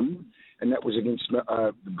bar one, and that was against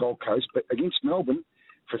the Gold Coast. But against Melbourne,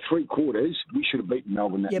 for 3 quarters, we should have beaten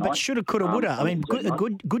Melbourne that night. Yeah, but shoulda, coulda, woulda. I mean,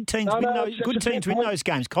 good teams win those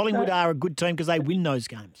games. Collingwood are a good team because they win those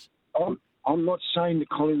games. I'm not saying that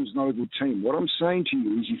Collingwood's not a good team. What I'm saying to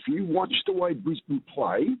you is if you watch the way Brisbane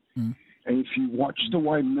play and if you watch the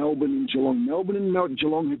way Melbourne and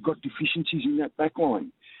Geelong have got deficiencies in that back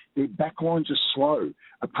line. Their back lines are slow.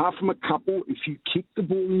 Apart from a couple, if you kick the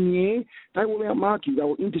ball in the air, they will outmark you. They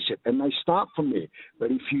will intercept, and they start from there.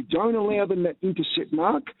 But if you don't allow them that intercept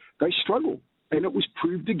mark, they struggle. And it was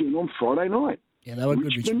proved again on Friday night. Yeah, they were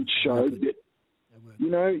good. Richmond showed that,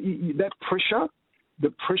 that pressure,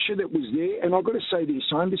 the pressure that was there. And I've got to say this,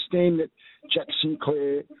 I understand that Jack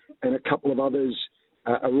Sinclair and a couple of others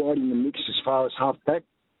are right in the mix as far as half-back.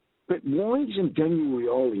 But why isn't Daniel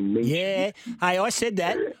Rioli mentioned? Yeah. Hey, I said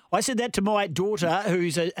that. I said that to my daughter,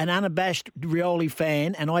 who's an unabashed Rioli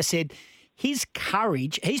fan, and I said his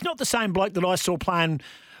courage, he's not the same bloke that I saw playing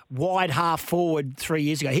wide half forward 3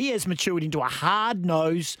 years ago. He has matured into a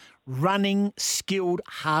hard-nosed, running, skilled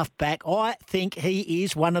halfback. I think he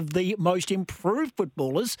is one of the most improved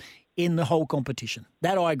footballers in the whole competition.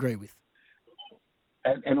 That I agree with.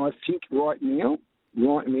 And I think right now,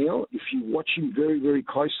 if you watch him very, very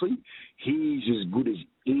closely, he's as good as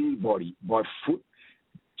anybody by foot,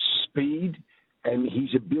 speed, and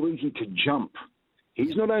his ability to jump.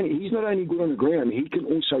 He's not only good on the ground; he can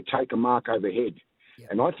also take a mark overhead. Yeah.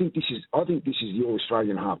 And I think this is the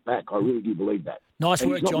All-Australian halfback. I really do believe that. Nice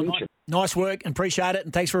work, John. Nice work, and appreciate it.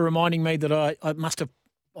 And thanks for reminding me that I must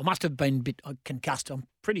have been a bit concussed. I'm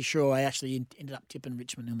pretty sure I actually ended up tipping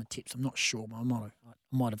Richmond in the tips. I'm not sure, but I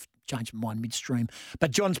might have changed my mind midstream.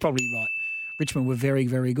 But John's probably right. Richmond were very,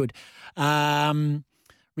 very good.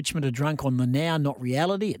 Richmond are drunk on the now, not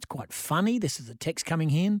reality. It's quite funny. This is a text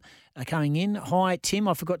coming in. Hi, Tim.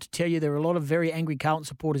 I forgot to tell you there are a lot of very angry Carlton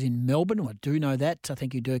supporters in Melbourne. I do know that.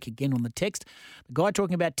 Thank you, Dirk, again on the text. The guy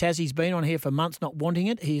talking about Tassie's been on here for months not wanting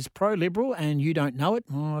it. He's pro-Liberal and you don't know it.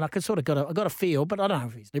 I got a feel, but I don't know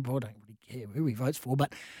if he's Liberal. I don't really care who he votes for,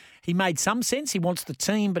 but he made some sense. He wants the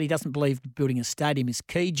team, but he doesn't believe building a stadium is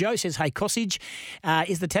key. Joe says, hey, Gossage,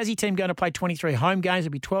 is the Tassie team going to play 23 home games?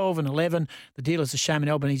 It'll be 12 and 11. The deal is a shame in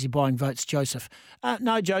Albanese buying votes, Joseph.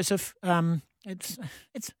 No, Joseph, it's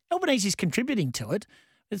Albanese's contributing to it.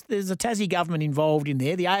 There's a Tassie government involved in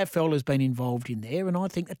there. The AFL has been involved in there, and I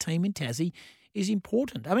think a team in Tassie is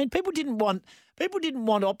important. I mean, people didn't want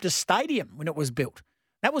Optus Stadium when it was built.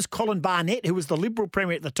 That was Colin Barnett, who was the Liberal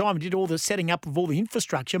Premier at the time, and did all the setting up of all the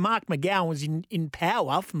infrastructure. Mark McGowan was in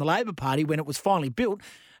power from the Labor Party when it was finally built,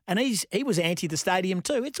 and he was anti the stadium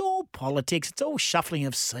too. It's all politics. It's all shuffling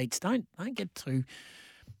of seats. Don't get too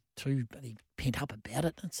pent up about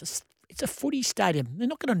it. It's a footy stadium. They're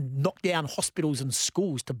not going to knock down hospitals and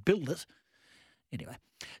schools to build it. Anyway,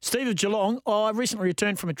 Steve of Geelong, I recently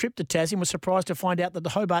returned from a trip to Tassie and was surprised to find out that the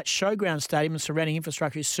Hobart Showground Stadium and surrounding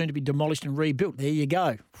infrastructure is soon to be demolished and rebuilt. There you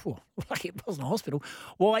go. Lucky it wasn't a hospital.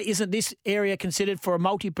 Why isn't this area considered for a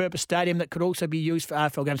multi-purpose stadium that could also be used for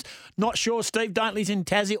AFL games? Not sure, Steve. Don't live in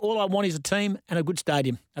Tassie. All I want is a team and a good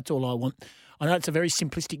stadium. That's all I want. I know it's a very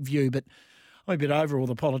simplistic view, but I'm a bit over all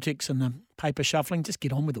the politics and the paper shuffling. Just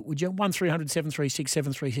get on with it, would you? 1300 736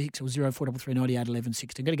 736 or 0433 98 11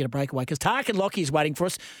 16. Going to get a breakaway because Tarkin Lockie is waiting for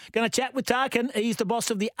us. Going to chat with Tarkin. He's the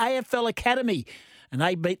boss of the AFL Academy, and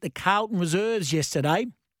they beat the Carlton Reserves yesterday,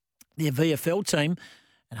 their VFL team,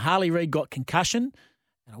 and Harley Reid got concussion.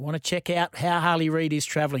 And I want to check out how Harley Reid is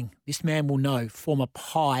travelling. This man will know. Former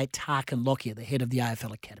Pie Tarkin Lockie, the head of the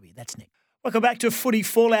AFL Academy. That's next. Welcome back to Footy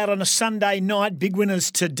Fallout on a Sunday night. Big winners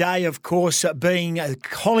today, of course, being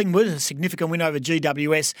Collingwood, a significant win over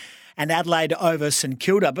GWS, and Adelaide over St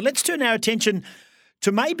Kilda. But let's turn our attention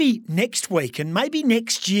to maybe next week and maybe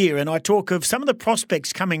next year. And I talk of some of the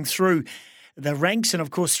prospects coming through the ranks and, of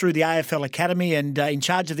course, through the AFL Academy. And in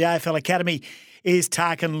charge of the AFL Academy is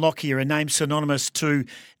Tarkin Lockyer, a name synonymous to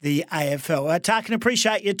the AFL. Tarkin,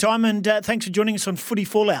 appreciate your time and thanks for joining us on Footy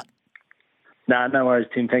Fallout. No worries,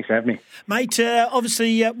 Tim. Thanks for having me, mate.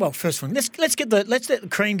 Obviously, first one. Let's let the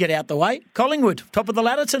cream get out the way. Collingwood, top of the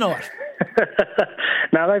ladder tonight.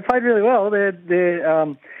 No, they played really well. They're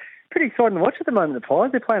pretty exciting to watch at the moment. The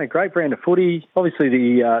Pies, they're playing a great brand of footy. Obviously,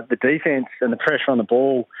 the defence and the pressure on the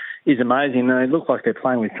ball is amazing. They look like they're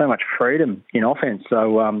playing with so much freedom in offence.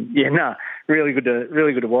 So really good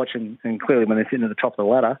to watch, and clearly when they're sitting at the top of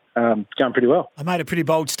the ladder, going pretty well. I made a pretty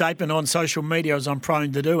bold statement on social media, as I'm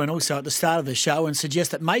prone to do, and also at the start of the show, and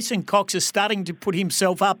suggest that Mason Cox is starting to put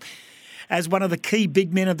himself up as one of the key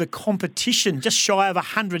big men of the competition, just shy of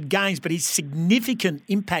 100 games, but his significant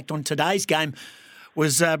impact on today's game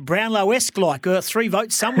was Brownlow-esque, like 3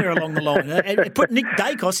 votes somewhere along the line. It put Nick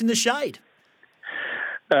Dacos in the shade.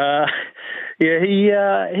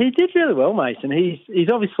 Yeah, he did really well, Mason. He's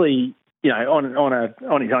obviously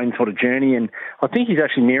on his own sort of journey, and I think he's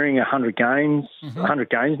actually nearing 100 games, 100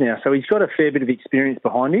 games now. So he's got a fair bit of experience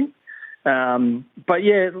behind him. But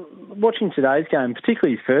yeah, watching today's game,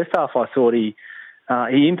 particularly his first half, I thought he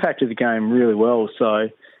impacted the game really well. So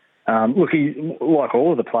look, he's like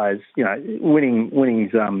all of the players,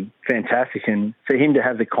 winning's fantastic, and for him to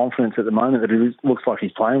have the confidence at the moment that it looks like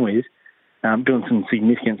he's playing with. Doing some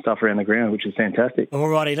significant stuff around the ground, which is fantastic. All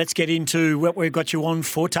righty, let's get into what we've got you on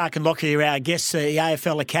for. Tarkin Lockyer, our guest, the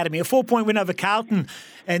AFL Academy. A 4-point win over Carlton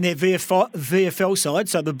and their VFL side,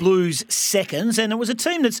 so the Blues seconds. And it was a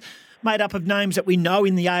team that's made up of names that we know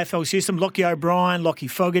in the AFL system. Lockie O'Brien, Lockie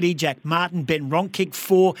Fogarty, Jack Martin, Ben Ronkick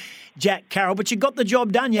for Jack Carroll. But you got the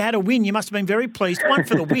job done. You had a win. You must have been very pleased. One,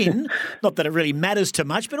 for the win, not that it really matters too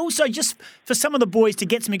much, but also just for some of the boys to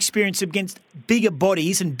get some experience against bigger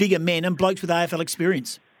bodies and bigger men and blokes with AFL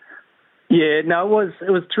experience. Yeah, no, it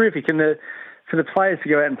was terrific. And for the players to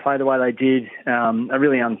go out and play the way they did, a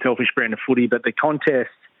really unselfish brand of footy, but the contest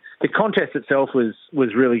itself was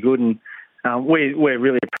really good, and we're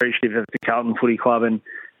really appreciative of the Carlton Footy Club and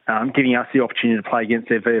giving us the opportunity to play against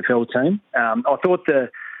their VFL team. I thought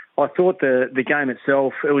the game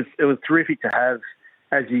itself, it was terrific to have,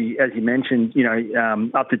 as you mentioned,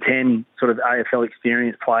 up to 10 sort of AFL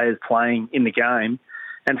experienced players playing in the game.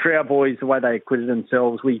 And for our boys, the way they acquitted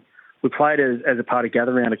themselves, we played as a part of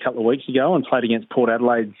Gather Round a couple of weeks ago and played against Port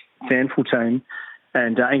Adelaide's Sandful team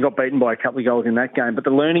and got beaten by a couple of goals in that game. But the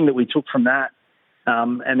learning that we took from that,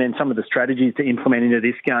 and then some of the strategies to implement into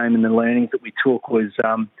this game and the learnings that we took was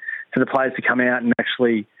for the players to come out and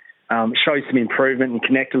actually show some improvement and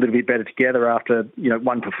connect a little bit better together after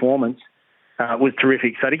one performance was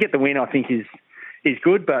terrific. So to get the win, I think is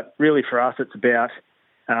good, but really for us it's about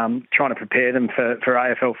trying to prepare them for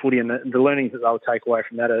AFL footy, and the learnings that they'll take away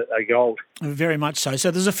from that are gold. Very much so.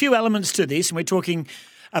 So there's a few elements to this, and we're talking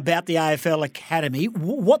about the AFL Academy.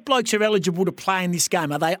 What blokes are eligible to play in this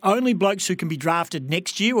game? Are they only blokes who can be drafted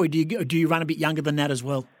next year, or do you run a bit younger than that as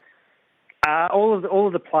well? All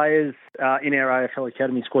of the players in our AFL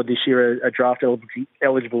Academy squad this year are draft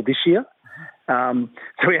eligible this year. So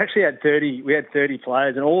we actually had 30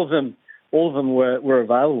 players, and all of them were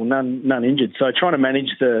available, none injured. So trying to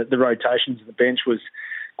manage the rotations of the bench was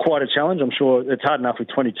quite a challenge. I'm sure it's hard enough with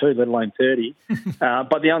 22, let alone 30.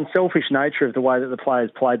 But the unselfish nature of the way that the players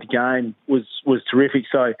played the game was terrific.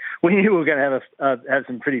 So we knew we were going to have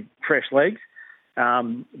some pretty fresh legs,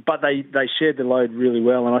 but they shared the load really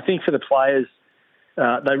well. And I think for the players,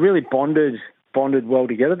 they really bonded well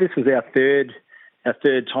together. This was our third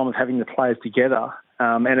time of having the players together.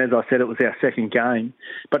 And as I said, it was our second game.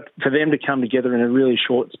 But for them to come together in a really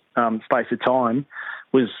short space of time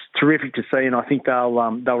was terrific to see, and I think they'll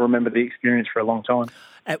remember the experience for a long time.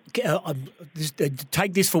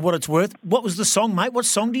 Take this for what it's worth. What was the song, mate? What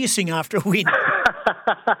song do you sing after a win?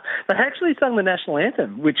 They actually sung the national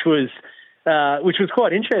anthem, which was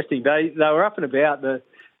quite interesting. They were up and about. The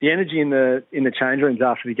energy in the change rooms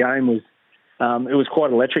after the game was it was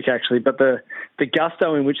quite electric actually. But the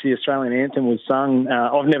gusto in which the Australian anthem was sung,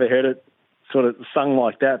 I've never heard it sort of sung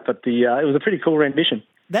like that. But it was a pretty cool rendition.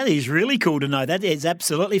 That is really cool to know. That is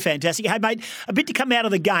absolutely fantastic. Hey, mate, a bit to come out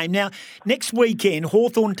of the game. Now, next weekend,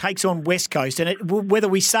 Hawthorn takes on West Coast. And whether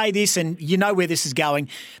we say this, and you know where this is going,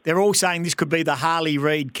 they're all saying this could be the Harley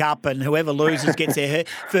Reid Cup and whoever loses gets their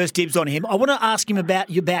first dibs on him. I want to ask him about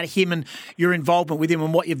him and your involvement with him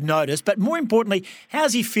and what you've noticed. But more importantly,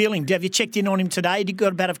 how's he feeling? Have you checked in on him today? He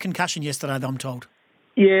got a bout of concussion yesterday, I'm told.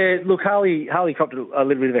 Yeah, look, Harley copped a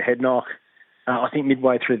little bit of a head knock. I think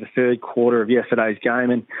midway through the third quarter of yesterday's game,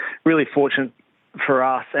 and really fortunate for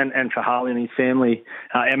us and for Harley and his family.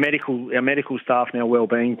 Our medical staff and our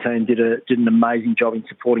wellbeing team did an amazing job in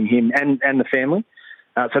supporting him and the family.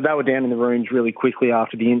 So they were down in the rooms really quickly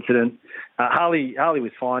after the incident. Harley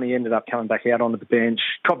was fine. He ended up coming back out onto the bench,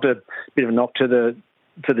 copped a bit of a knock to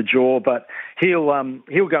the jaw, but he'll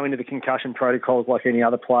go into the concussion protocols like any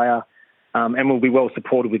other player. And we'll be well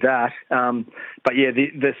supported with that. But yeah,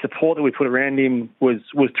 the support that we put around him was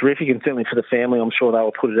terrific, and certainly for the family, I'm sure they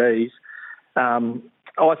were put at ease.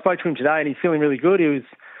 I spoke to him today, and he's feeling really good. He was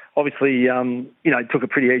obviously, took it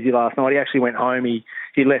pretty easy last night. He actually went home. He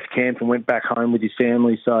left camp and went back home with his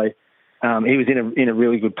family, so he was in a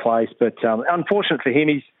really good place. But unfortunate for him,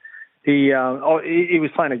 he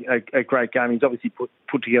was playing a great game. He's obviously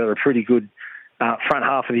put together a pretty good front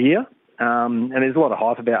half of the year. And there's a lot of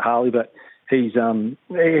hype about Harley, but he's going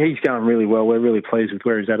really well. We're really pleased with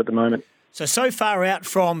where he's at the moment. So far out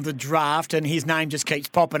from the draft, and his name just keeps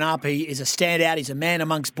popping up. He is a standout. He's a man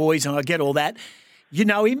amongst boys, and I get all that. You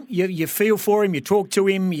know him, you feel for him, you talk to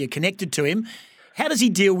him, you're connected to him. How does he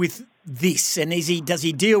deal with this? And does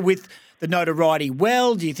he deal with the notoriety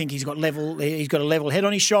well? Do you think he's got a level head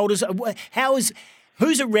on his shoulders?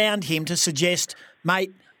 Who's around him to suggest,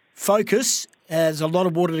 mate, focus, there's a lot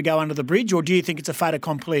of water to go under the bridge, or do you think it's a fait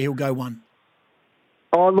accompli, he'll go one?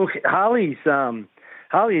 Oh, look, Harley is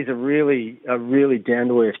a really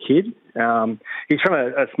down-to-earth kid. He's from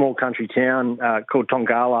a small country town called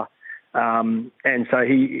Tongala. And so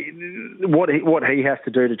what he has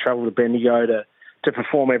to do to travel to Bendigo to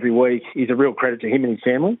perform every week is a real credit to him and his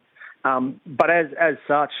family. But as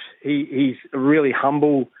such, he's a really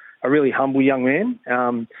humble young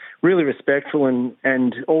man, really respectful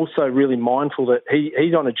and also really mindful that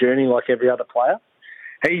he's on a journey like every other player.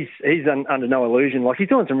 He's under no illusion. Like, he's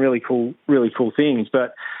doing some really cool things,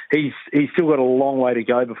 but he's still got a long way to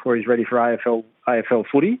go before he's ready for AFL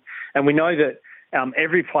footy. And we know that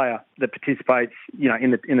every player that participates,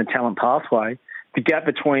 in the talent pathway, the gap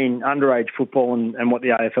between underage football and what the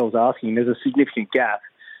AFL's asking, there's a significant gap.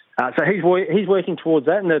 So he's working towards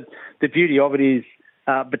that, and the beauty of it is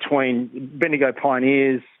between Bendigo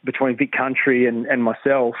Pioneers, between Vic Country and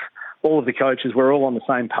myself, all of the coaches, we're all on the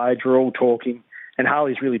same page. We're all talking. And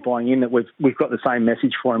Harley's really buying in that we've got the same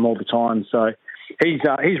message for him all the time. So he's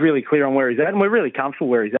really clear on where he's at, and we're really comfortable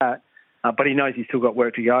where he's at. But he knows he's still got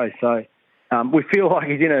work to go. So we feel like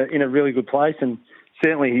he's in a really good place, and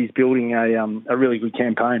certainly he's building a really good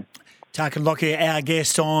campaign. Tarkin Lockyer, our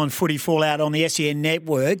guest on Footy Fallout on the SEN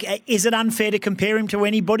Network. Is it unfair to compare him to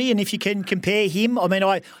anybody? And if you can compare him, I mean,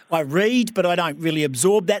 I read, but I don't really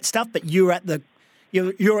absorb that stuff. But you're at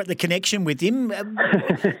the connection with him.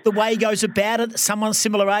 The way he goes about it, someone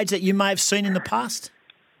similar age that you may have seen in the past?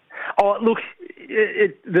 Oh, look,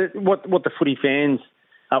 what the footy fans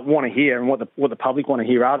want to hear and what the public want to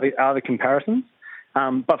hear are the comparisons.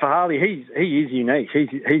 But for Harley, he is unique. He's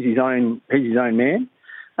his own man.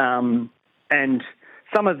 And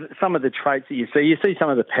some of the traits that you see some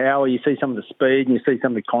of the power, you see some of the speed, and you see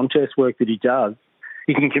some of the contest work that he does.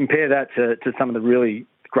 You can compare that to some of the really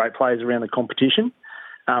great players around the competition.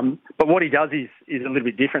 But what he does is a little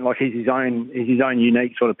bit different. Like, he's his own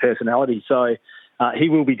unique sort of personality. So he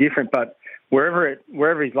will be different. But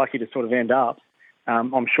wherever he's lucky to sort of end up,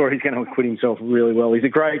 I'm sure he's going to acquit himself really well. He's a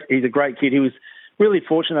great kid. He was really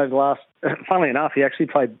fortunate over the last. Funnily enough, he actually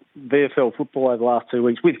played VFL football over the last 2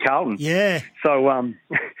 weeks with Carlton. Yeah. So,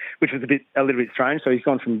 which was a little bit strange. So he's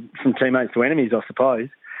gone from teammates to enemies, I suppose.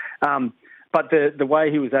 But the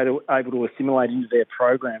way he was able to assimilate into their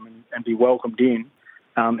program and be welcomed in,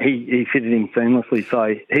 he fitted in seamlessly.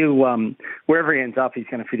 So he'll wherever he ends up, he's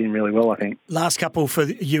going to fit in really well, I think. Last couple for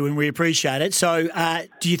you, and we appreciate it. So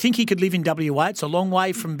do you think he could live in WA? It's a long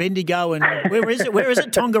way from Bendigo, and where is it? Where is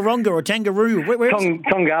it? Tongaronga or Tangaroo? Where is it?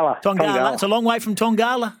 Tongala. Tongala. It's a long way from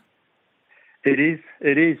Tongala. It is.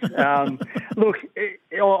 Look,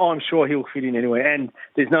 I'm sure he'll fit in anywhere, and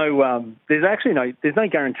there's no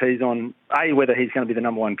guarantees on A, whether he's going to be the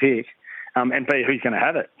number one pick, and B, who's going to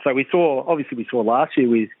have it. So we saw last year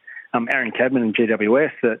with Aaron Cadman and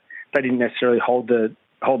GWS that they didn't necessarily hold the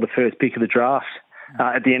first pick of the draft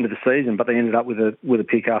at the end of the season, but they ended up with a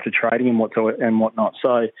pick after trading and whatnot.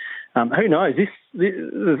 So who knows?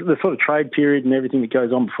 The sort of trade period and everything that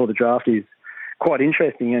goes on before the draft is quite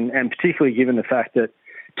interesting, and particularly given the fact that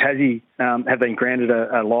Tassie have been granted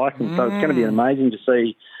a licence. So it's going to be amazing to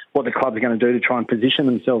see what the clubs are going to do to try and position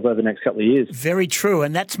themselves over the next couple of years. Very true,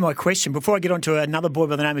 and that's my question. Before I get on to another boy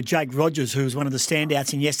by the name of Jake Rogers, who was one of the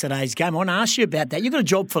standouts in yesterday's game, I want to ask you about that. You've got a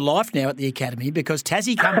job for life now at the academy, because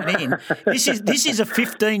Tassie coming in, this is a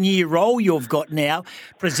 15-year role you've got now,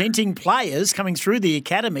 presenting players coming through the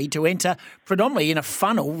academy to enter predominantly in a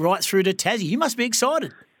funnel right through to Tassie. You must be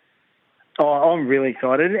excited. Oh, I'm really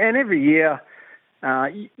excited, and every year,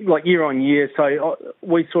 like year on year, so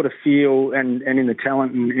we sort of feel, and in the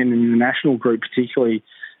talent and in the national group particularly,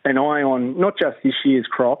 an eye on not just this year's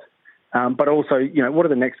crop, but also, what do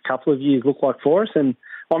the next couple of years look like for us? And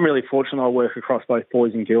I'm really fortunate I work across both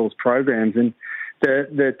boys and girls programs, and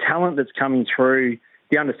the talent that's coming through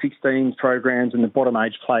the under-16s programs and the bottom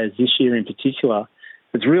age players this year in particular,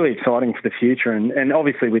 it's really exciting for the future. And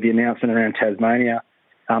obviously with the announcement around Tasmania,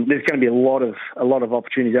 there's going to be a lot of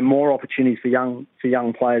opportunities and more opportunities for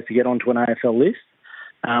young players to get onto an AFL list.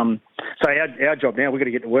 So our job now, we've got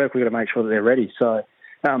to get to work. We've got to make sure that they're ready. So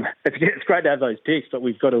it's great to have those picks, but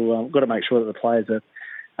we've got to make sure that the players are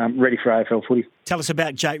ready for AFL footy. Tell us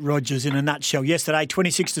about Jake Rogers in a nutshell. Yesterday,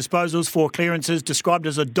 26 disposals, 4 clearances, described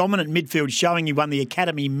as a dominant midfield showing. He won the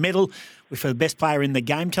Academy medal for the best player in the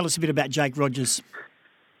game. Tell us a bit about Jake Rogers.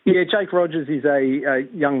 Yeah, Jake Rogers is a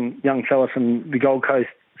young fella from the Gold Coast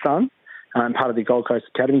Sun. part of the Gold Coast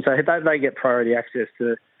Academy. So they get priority access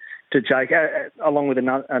to Jake, along with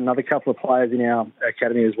another couple of players in our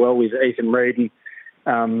academy as well, with Ethan Reid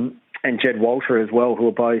and Jed Walter as well, who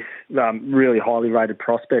are both really highly rated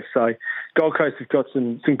prospects. So Gold Coast have got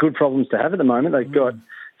some good problems to have at the moment. They've got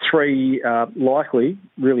 3 likely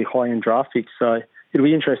really high-end draft picks. So it'll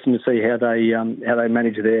be interesting to see how they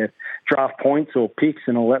manage their draft points or picks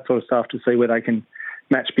and all that sort of stuff to see where they can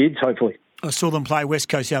match bids, hopefully. I saw them play West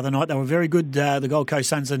Coast the other night. They were very good, the Gold Coast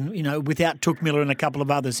Suns, and, without Took Miller and a couple of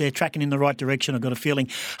others, they're tracking in the right direction, I've got a feeling.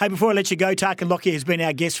 Hey, before I let you go, Tarkin Lockyer has been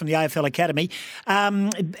our guest from the AFL Academy.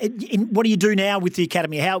 What do you do now with the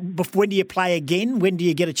Academy? When do you play again? When do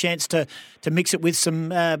you get a chance to mix it with some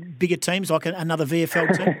bigger teams, like another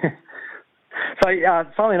VFL team? So,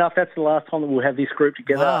 funnily enough, that's the last time that we'll have this group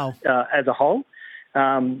together as a whole.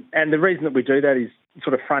 And the reason that we do that is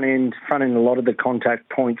sort of front end a lot of the contact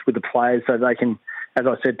points with the players so they can, as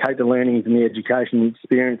I said, take the learnings and the education and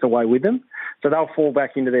experience away with them. So they'll fall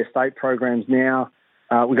back into their state programs now.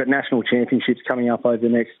 We've got national championships coming up over the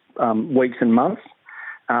next weeks and months.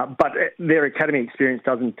 But their academy experience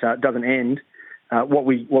doesn't end. What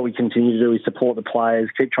we continue to do is support the players,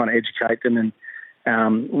 keep trying to educate them,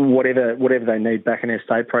 and whatever they need back in their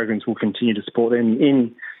state programs, we'll continue to support them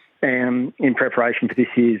in preparation for this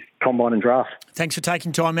year's combine and draft. Thanks for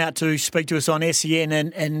taking time out to speak to us on SEN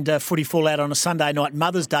and Footy Fallout on a Sunday night,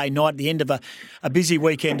 Mother's Day night, the end of a busy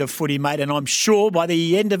weekend of footy, mate. And I'm sure by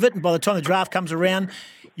the end of it and by the time the draft comes around,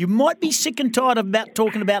 you might be sick and tired of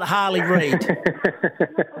talking about Harley Reid.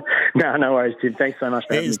 No worries, Tim. Thanks so much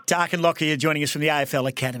for having me. There's Tarkin Lockyer joining us from the AFL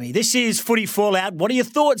Academy. This is Footy Fallout. What are your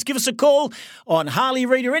thoughts? Give us a call on Harley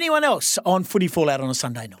Reid or anyone else on Footy Fallout on a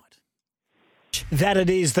Sunday night. That it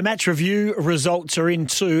is. The match review results are in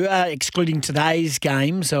too, excluding today's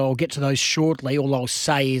game, so I'll get to those shortly. All I'll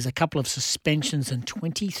say is a couple of suspensions and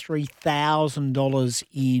 $23,000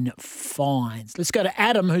 in fines. Let's go to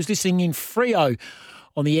Adam, who's listening in Freo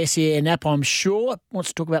on the SEN app, I'm sure. Wants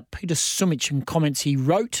to talk about Peter Sumich and comments he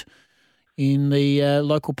wrote in the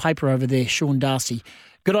local paper over there, Sean Darcy.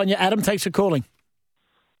 Good on you, Adam. Thanks for calling.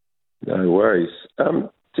 No worries. Tim,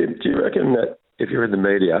 do you reckon that if you're in the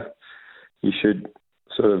media, you should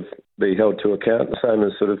sort of be held to account, the same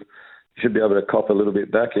as sort of you should be able to cop a little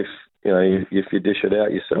bit back if you dish it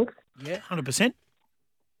out yourself? Yeah, 100%.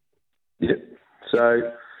 Yeah.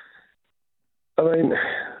 So, I mean,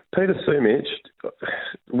 Peter Sumich,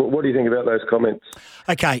 what do you think about those comments?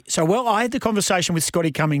 Okay, so, I had the conversation with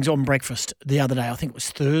Scotty Cummings on breakfast the other day. I think it was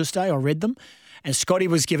Thursday. I read them. And Scotty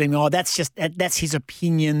was giving me, that's his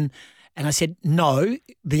opinion. And I said, no,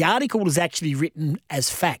 the article is actually written as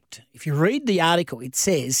fact. If you read the article, it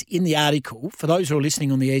says in the article, for those who are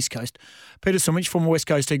listening on the East Coast, Peter Sumich, former West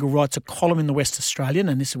Coast Eagle, writes a column in the West Australian,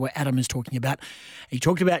 and this is what Adam is talking about. He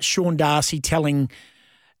talked about Sean Darcy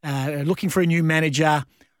looking for a new manager,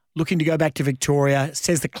 looking to go back to Victoria,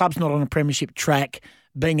 says the club's not on a premiership track,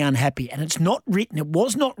 being unhappy. And it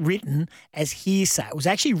was not written as hearsay. It was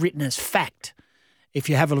actually written as fact. If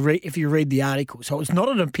you read the article. So it was not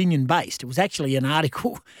an opinion based. It was actually an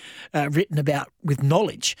article written about with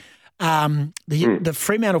knowledge. The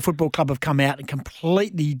Fremantle Football Club have come out and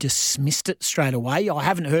completely dismissed it straight away. I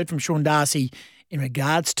haven't heard from Sean Darcy in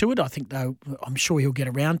regards to it. I think, though, I'm sure he'll get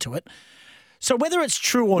around to it. So whether it's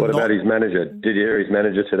true or not... What about his manager? Did you hear his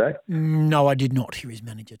manager today? No, I did not hear his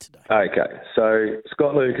manager today. Okay, so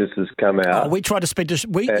Scott Lucas has come out... we tried to speak to...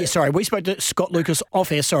 We spoke to Scott Lucas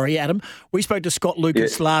off air. Sorry, Adam. We spoke to Scott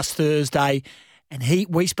Lucas last Thursday, and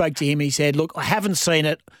we spoke to him. He said, look, I haven't seen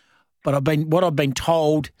it, but what I've been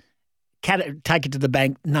told, take it to the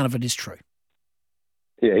bank, none of it is true.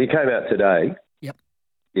 Yeah, he came out today. Yep.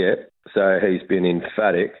 Yeah, so he's been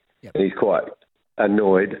emphatic, and he's quite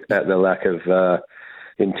annoyed at the lack of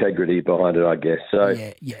integrity behind it, I guess. So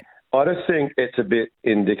I just think it's a bit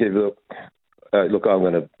indicative. Look, I'm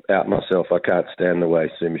going to out myself. I can't stand the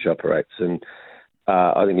way Sumich operates, and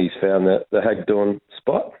I think he's found the Hagdorn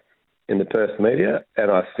spot in the Perth media,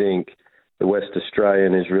 and I think the West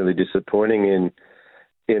Australian is really disappointing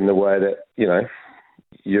in the way that,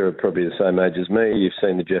 you're probably the same age as me. You've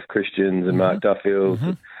seen the Jeff Christians and Mark Duffields,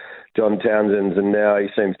 John Townsend's, and now he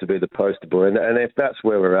seems to be the poster boy. And if that's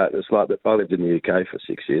where we're at, it's like that. I lived in the UK for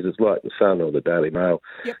 6 years. It's like the Sun or the Daily Mail.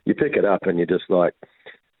 Yep. You pick it up and you're just like,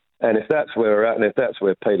 and if that's where we're at, and if that's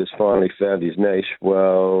where Peter's finally found his niche,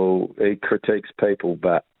 well, he critiques people,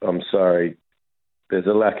 but I'm sorry, there's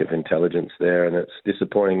a lack of intelligence there, and it's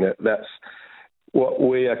disappointing that that's what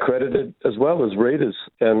we are credited as well as readers,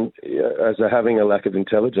 and as having a lack of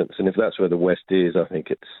intelligence. And if that's where the West is, I think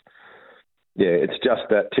it's just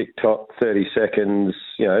that TikTok 30 seconds.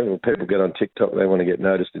 You know, when people get on TikTok, they want to get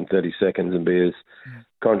noticed in 30 seconds and be as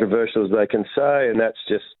controversial as they can say, and that's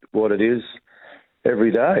just what it is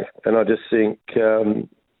every day. And I just think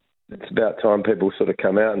it's about time people sort of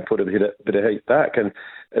come out and put a bit of heat back. And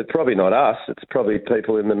it's probably not us. It's probably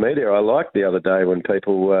people in the media. I liked the other day when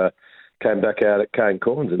people came back out at Kane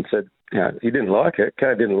Corns and said, he didn't like it.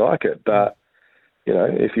 Kane didn't like it. But, you know,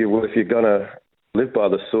 if you're going to live by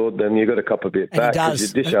the sword, then you've got to cop a bit back. He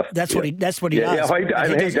does. That's what he does.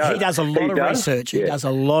 He does a lot of research. He does a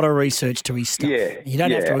lot of research to his stuff. You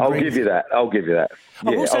don't have to agree. I'll give you that.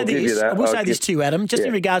 I will say this to you, Adam, just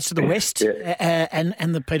in regards to the West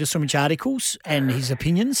and the Peter Sumich articles and his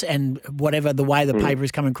opinions and whatever the way the paper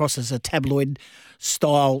is coming across as a tabloid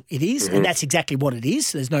style it is, and that's exactly what it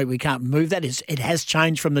is. We can't move that. It has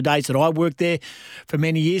changed from the days that I worked there for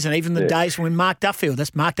many years, and even the days when Mark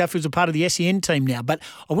Duffield's a part of the SEN team now. But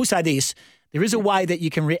I will say this: there is a way that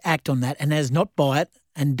you can react on that, and as not buy it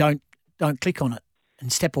and don't click on it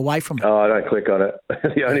and step away from it. Oh, I don't click on it.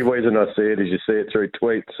 The only reason I see it is you see it through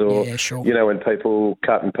tweets or, you know, when people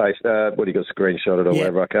cut and paste, what do you got, screenshot it or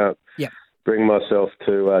whatever. I can't bring myself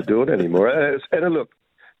to do it anymore. And look,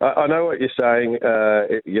 I know what you're saying.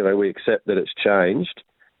 You know, we accept that it's changed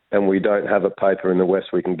and we don't have a paper in the West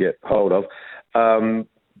we can get hold of. You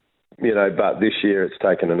know, but this year it's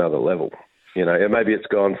taken another level. You know, and maybe it's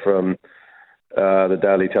gone from the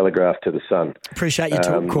Daily Telegraph to the Sun. Appreciate your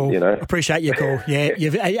call. You know? Appreciate your call.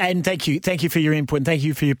 And thank you for your input and thank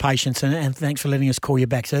you for your patience and thanks for letting us call you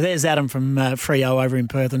back. So there's Adam from Freo over in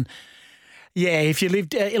Perth. And if you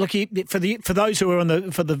lived, for those who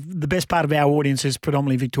are for the best part of our audience is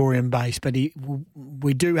predominantly Victorian based, but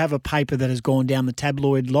we do have a paper that has gone down the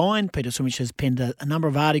tabloid line. Peter Sumich has penned a number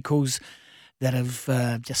of articles that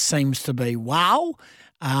have just seems to be wow.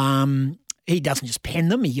 He doesn't just pen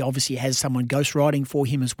them. He obviously has someone ghostwriting for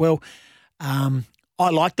him as well. I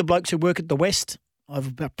like the blokes who work at the West.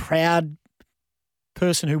 I'm a proud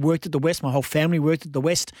person who worked at the West. My whole family worked at the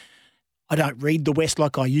West. I don't read the West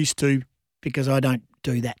like I used to because I don't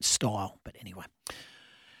do that style. But anyway.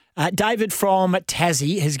 David from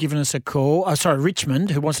Tassie has given us a call. Richmond,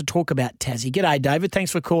 who wants to talk about Tassie. G'day, David.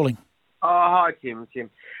 Thanks for calling. Oh, hi, Tim.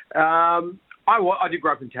 I did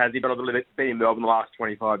grow up in Tassie, but I've been in Melbourne the last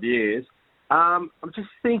 25 years. I'm just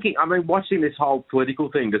thinking, watching this whole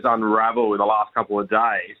political thing just unravel in the last couple of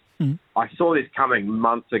days. I saw this coming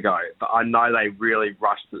months ago, but I know they really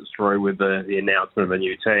rushed it through with the announcement of a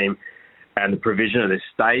new team and the provision of this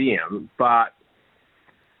stadium. But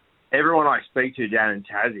everyone I speak to down in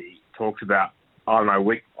Tassie talks about, I'm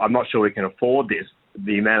not sure we can afford this,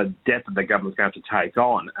 the amount of debt that the government's going to have to take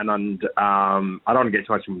on. And I don't want to get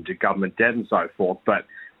too much into government debt and so forth, but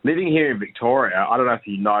living here in Victoria, I don't know if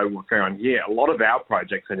you know what's going on here. A lot of our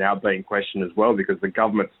projects are now being questioned as well because the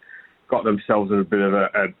government's got themselves in a bit of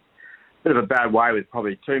a bad way with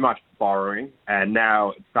probably too much borrowing, and now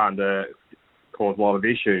it's starting to cause a lot of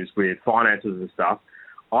issues with finances and stuff.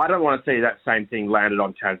 I don't want to see that same thing landed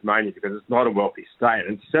on Tasmania because it's not a wealthy state,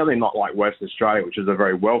 and it's certainly not like Western Australia, which is a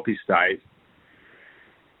very wealthy state.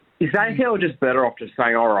 Is AFL just better off just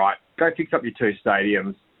saying, all right, go fix up your two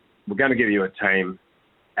stadiums, we're going to give you a team,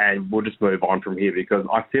 and we'll just move on from here? Because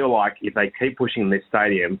I feel like if they keep pushing this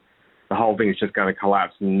stadium, the whole thing is just going to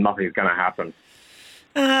collapse and nothing's going to happen.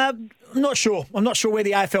 I'm not sure. I'm not sure where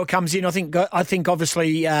the AFL comes in. I think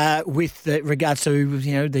obviously with regards to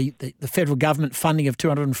the federal government funding of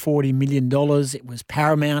 $240 million, it was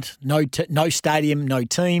paramount. No stadium, no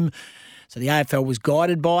team. So the AFL was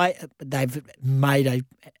guided by it, but they've made a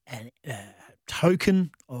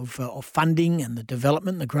token of funding and the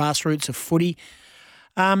development, the grassroots of footy.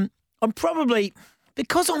 I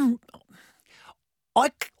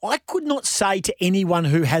could not say to anyone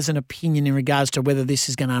who has an opinion in regards to whether this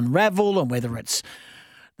is going to unravel and whether it's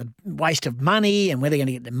a waste of money and whether they're going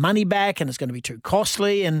to get their money back and it's going to be too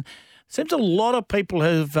costly. And it seems a lot of people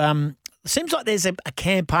have it seems like there's a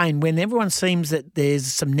campaign when everyone seems that there's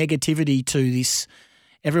some negativity to this.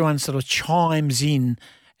 Everyone sort of chimes in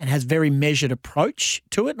and has very measured approach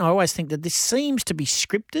to it. And I always think that this seems to be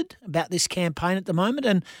scripted about this campaign at the moment.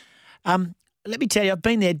 And let me tell you, I've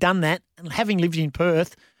been there, done that, and having lived in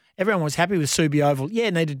Perth, everyone was happy with Subi Oval. Yeah,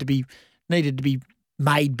 it needed to be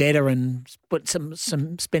made better and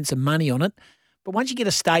spent some money on it. But once you get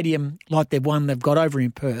a stadium like they've got over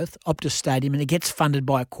in Perth, Optus Stadium, and it gets funded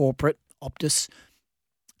by a corporate, Optus,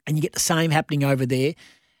 and you get the same happening over there,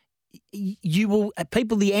 you will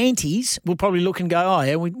the antis will probably look and go, oh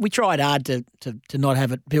yeah, we tried hard to not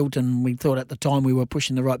have it built, and we thought at the time we were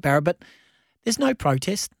pushing the right barrow, but there's no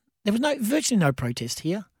protest. There was virtually no protest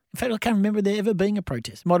here. In fact, I can't remember there ever being a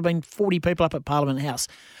protest. It might have been 40 people up at Parliament House.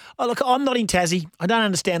 Oh, look, I'm not in Tassie. I don't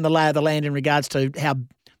understand the lay of the land in regards to how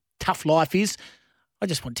tough life is. I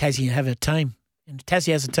just want Tassie to have a team. And if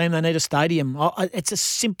Tassie has a team, they need a stadium. It's as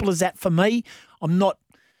simple as that for me. I'm not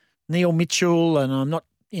Neil Mitchell and I'm not,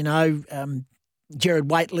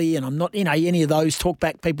 Gerard Whateley and I'm not, any of those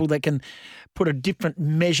talkback people that can put a different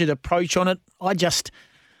measured approach on it. I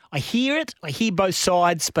hear it. I hear both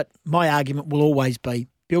sides, but my argument will always be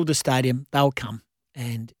build a stadium, they'll come,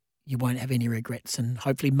 and you won't have any regrets. And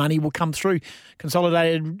hopefully money will come through.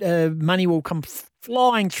 Consolidated money will come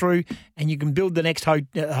flying through, and you can build the next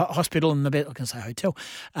hospital and I can say hotel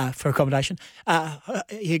for accommodation.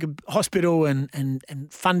 Hospital and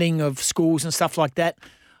funding of schools and stuff like that.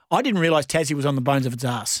 I didn't realise Tassie was on the bones of its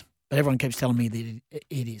arse, but everyone keeps telling me that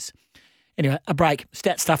it is. Anyway, a break.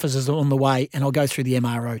 Stat Stuffers is on the way, and I'll go through the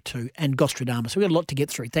MRO too, and Gostradamus. We've got a lot to get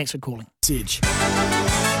through. Thanks for calling. Gossage.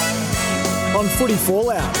 On Footy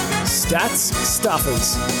Fallout, Stats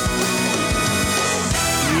Stuffers.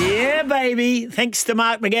 Yeah, baby. Thanks to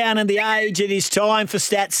Mark McGowan and The Age, it is time for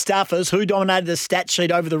Stat Stuffers. Who dominated the stat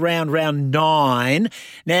sheet over the round 9?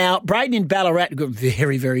 Now, Braden in Ballarat got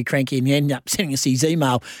very, very cranky and he ended up sending us his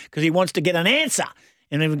email because he wants to get an answer.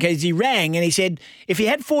 And because he rang and he said, if he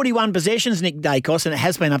had 41 possessions, Nick Dacos, and it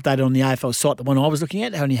has been updated on the AFL site, the one I was looking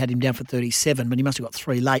at, I only had him down for 37, but he must have got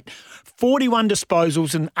 3 late. 41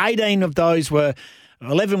 disposals, and 18 of those were,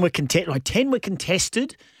 11 were contested, 10 were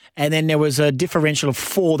contested, and then there was a differential of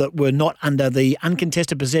 4 that were not under the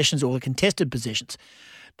uncontested possessions or the contested possessions.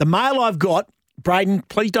 The mail I've got, Braden,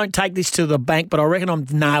 please don't take this to the bank, but I reckon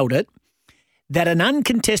I've nailed it, that an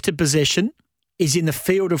uncontested possession is in the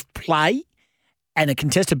field of play. And a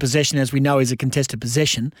contested possession, as we know, is a contested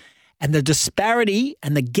possession. And the disparity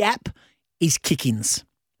and the gap is kick-ins.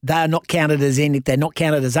 They are not counted as they're not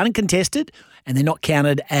counted as uncontested, and they're not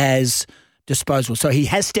counted as disposal. So he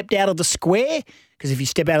has stepped out of the square, because if you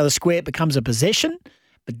step out of the square, it becomes a possession.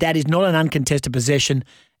 But that is not an uncontested possession,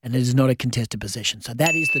 and it is not a contested possession. So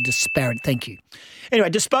that is the disparity. Thank you.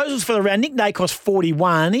 Anyway, disposals for the round. Nick Dacos,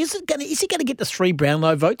 41. Is he going to get the 3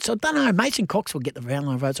 Brownlow votes? I don't know. Mason Cox will get the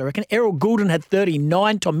Brownlow votes, I reckon. Errol Goulden had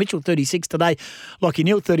 39. Tom Mitchell, 36 today. Lockie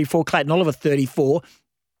Neal, 34. Clayton Oliver, 34.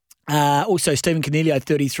 Also, Stephen Cornelio,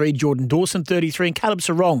 33. Jordan Dawson, 33. And Caleb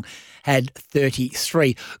Sarong had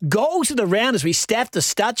 33. Goals of the round as we stat the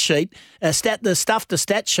stat sheet. Stat the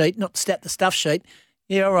stat sheet, not stat the stuff sheet.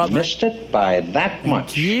 Yeah, all right, missed it by that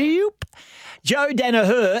much. Yep. Joe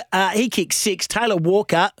Danaher, he kicked 6. Taylor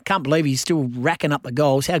Walker, can't believe he's still racking up the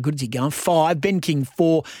goals. How good is he going? 5. Ben King,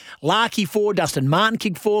 4. Larkey, 4. Dustin Martin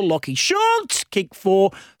kicked 4. Lockie Schultz kicked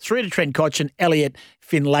 4. 3 to Trent Cotchin, Elliott,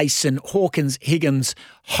 Finlayson, Hawkins, Higgins,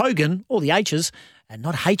 Hogan, all the H's, and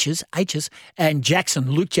not H's, H's, and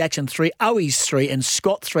Jackson, Luke Jackson, 3. Owies, 3. And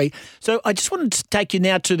Scott, 3. So I just wanted to take you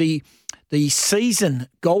now to the season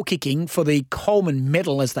goal kicking for the Coleman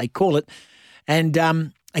medal, as they call it. And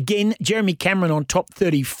again, Jeremy Cameron on top,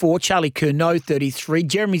 34. Charlie Curnow, 33.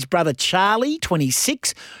 Jeremy's brother Charlie,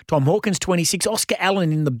 26. Tom Hawkins, 26. Oscar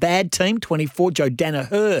Allen in the bad team, 24. Joe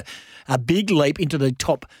Danaher, a big leap into the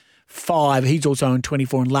top 5. He's also on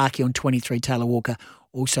 24. And Larkey on 23. Taylor Walker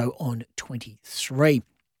also on 23.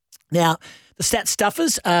 Now, the stat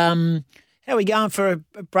stuffers, how are we going for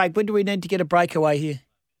a break? When do we need to get a breakaway here?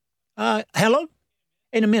 How long?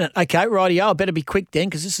 In a minute. Okay, rightio. I better be quick then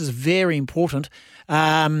because this is very important.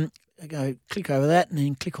 Go click over that and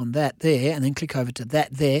then click on that there and then click over to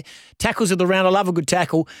that there. Tackles of the round. I love a good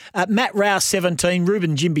tackle. Matt Rouse, 17.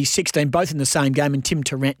 Ruben Jimby, 16, both in the same game. And Tim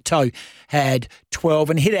Taranto had 12.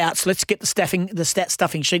 And hit outs. Let's get the stat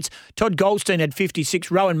stuffing sheets. Todd Goldstein had 56.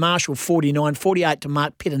 Rowan Marshall, 49. 48 to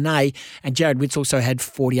Mark Pittenay. And Jared Witts also had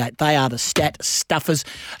 48. They are the stat stuffers.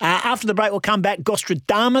 After the break, we'll come back.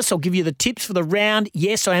 Gostradamus. I'll give you the tips for the round.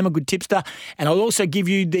 Yes, I am a good tipster. And I'll also give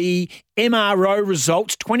you the MRO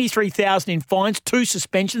results, 23,000 in fines, 2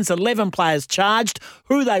 suspensions, 11 players charged,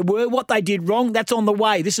 who they were, what they did wrong. That's on the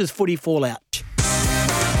way. This is Footy Fallout.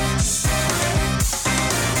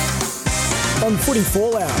 On Footy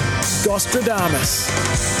Fallout, Gostradamus.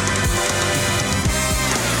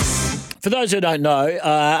 For those who don't know,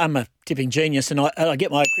 I'm a tipping genius, and I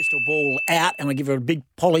get my crystal ball out and I give it a big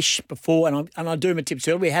polish before, and I do my tips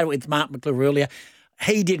earlier. We had it with Mark McClure earlier.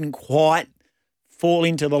 He didn't quite fall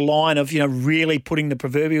into the line of, really putting the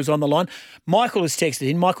proverbials on the line. Michael has texted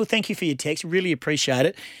in. Michael, thank you for your text. Really appreciate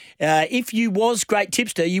it. If you was great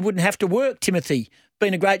tipster, you wouldn't have to work, Timothy.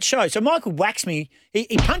 Been a great show. So Michael whacks me.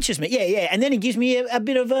 He punches me. Yeah. And then he gives me a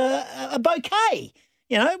bit of a bouquet,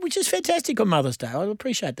 which is fantastic on Mother's Day. I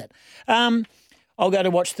appreciate that. I'll go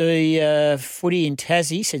to watch the footy in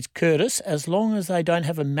Tassie, says Curtis, as long as they don't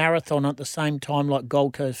have a marathon at the same time like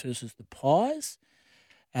Gold Coast versus the Pies.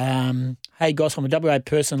 Hey, Goss, I'm a WA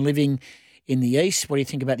person living in the east. What do you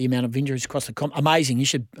think about the amount of injuries across the Amazing. You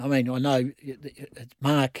should, I know,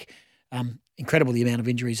 Mark, incredible the amount of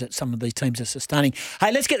injuries that some of these teams are sustaining.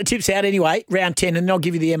 Hey, let's get the tips out anyway, round 10, and then I'll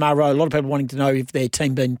give you the MRO. A lot of people wanting to know if their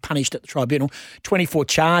team been punished at the tribunal. 24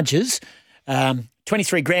 charges.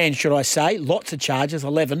 23 grand, should I say. Lots of charges,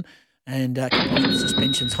 11, and a couple of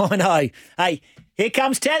suspensions. I know. Hey, here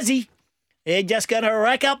comes Tassie. They're just going to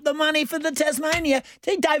rack up the money for the Tasmania.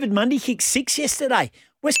 See, David Mundy kicked 6 yesterday.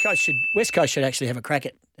 West Coast should actually have a crack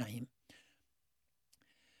at him.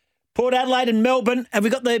 Port Adelaide and Melbourne. Have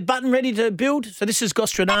we got the button ready to build? So this is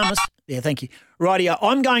Gostradamus. Yeah, thank you. Rightio.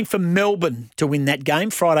 I'm going for Melbourne to win that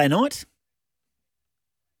game Friday night.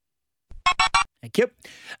 Thank you.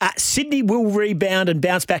 Sydney will rebound and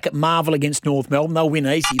bounce back at Marvel against North Melbourne. They'll win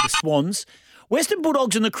easy, the Swans. Western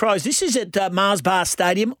Bulldogs and the Crows. This is at Mars Bar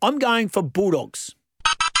Stadium. I'm going for Bulldogs.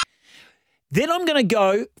 Then I'm going to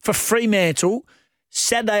go for Fremantle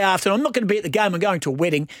Saturday afternoon. I'm not going to be at the game. I'm going to a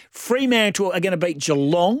wedding. Fremantle are going to beat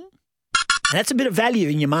Geelong. And that's a bit of value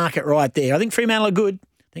in your market right there. I think Fremantle are good.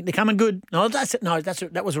 I think they're coming good.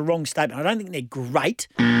 That was a wrong statement. I don't think they're great.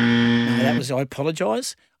 No, I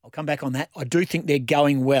apologise. I'll come back on that. I do think they're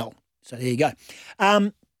going well. So there you go.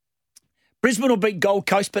 Brisbane will beat Gold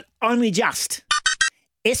Coast, but only just.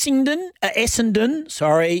 Essendon,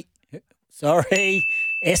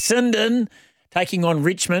 taking on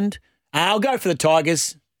Richmond. I'll go for the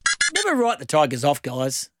Tigers. Never write the Tigers off,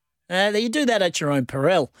 guys. You do that at your own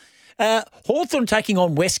peril. Hawthorn taking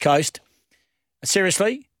on West Coast.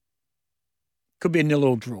 Seriously, could be a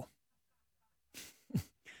 0-0 draw.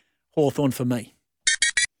 Hawthorn for me.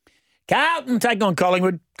 Carlton taking on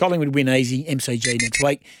Collingwood. Collingwood win easy. MCG next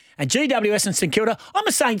week. And GWS and St Kilda. I'm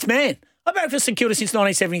a Saints man. I've been for St Kilda since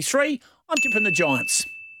 1973. I'm tipping the Giants.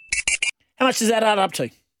 How much does that add up to?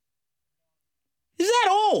 Is that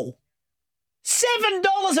all?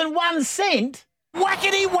 $7.01?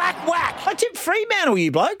 Whackety whack whack. I tipped Fremantle,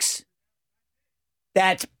 you blokes.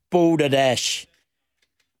 That's balderdash.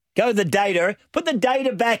 Go the data, put the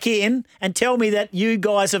data back in and tell me that you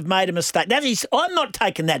guys have made a mistake. I'm not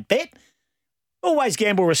taking that bet. Always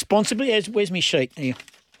gamble responsibly. Where's my sheet? Here.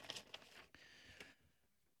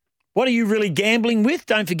 What are you really gambling with?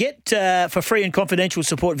 Don't forget, for free and confidential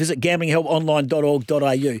support, visit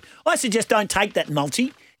gamblinghelponline.org.au. I suggest don't take that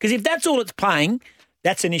multi, because if that's all it's paying,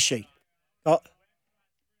 that's an issue. Oh,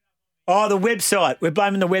 the website. We're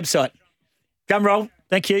blaming the website. Drum roll.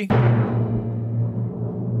 Thank you.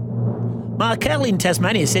 Markel in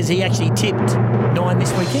Tasmania says he actually tipped 9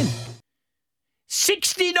 this weekend.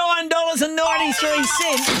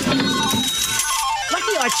 $69.93.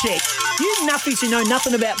 Lucky I checked. You nuffies who know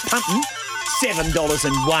nothing about punting,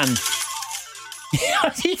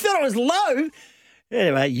 $7.01. You thought it was low?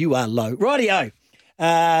 Anyway, you are low. Rightio.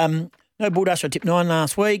 No Bulldogs, I tipped 9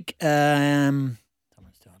 last week. Someone's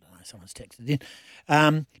texted in.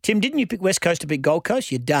 Tim, didn't you pick West Coast to beat Gold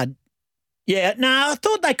Coast? You dud. Yeah, no, I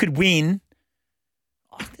thought they could win.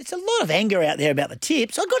 There's a lot of anger out there about the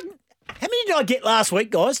tips. How many did I get last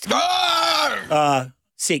week, guys?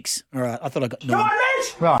 6. All right, I thought I got 9. Come on,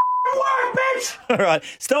 bitch! Right. Work, bitch! All right,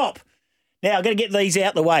 stop. Now, I've got to get these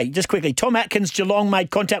out the way. Just quickly. Tom Atkins, Geelong,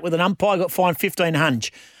 made contact with an umpire, got fined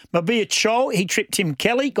 $1,500. Mabia Chol, he tripped Tim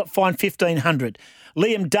Kelly, got fined $1,500.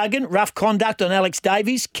 Liam Duggan, rough conduct on Alex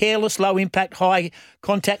Davies, careless, low impact, high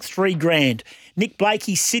contact, $3,000. Nick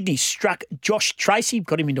Blakey, Sydney, struck Josh Tracy,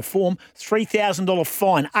 got him into form, $3,000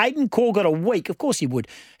 fine. Aiden Core got a week, of course he would.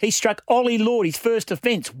 He struck Ollie Lord, his first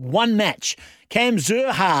offence, 1 match. Cam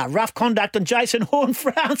Zurha, rough conduct on Jason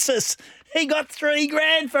Horne-Francis. He got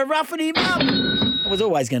 $3,000 for roughing him up. That was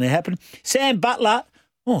always going to happen. Sam Butler,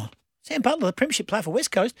 the premiership player for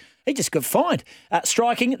West Coast, he just got fined.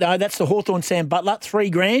 Striking, no, that's the Hawthorn Sam Butler,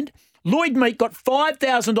 $3,000. Lloyd Meek got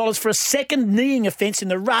 $5,000 for a second kneeing offence in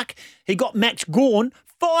the ruck. He got Max Gawn,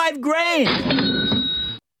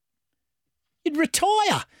 $5,000. He'd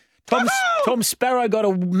retire. Tom Sparrow got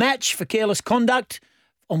a match for careless conduct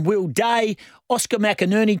on Will Day. Oscar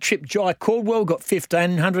McInerney tripped Jai Caldwell, got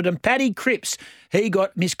 $1,500. And Paddy Cripps, he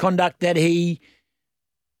got misconduct that he,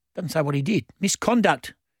 doesn't say what he did,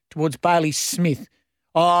 misconduct towards Bailey Smith.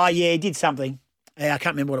 Oh, yeah, he did something. I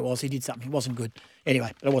can't remember what it was. He did something. It wasn't good.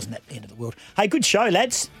 Anyway, but it wasn't at the end of the world. Hey, good show,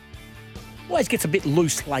 lads. Always gets a bit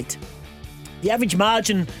loose late. The average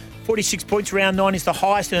margin, 46 points round 9, is the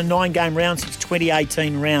highest in a 9-game round since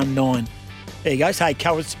 2018 round 9. There you go. So, hey,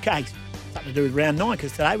 something to do with round 9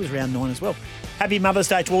 because today was round 9 as well. Happy Mother's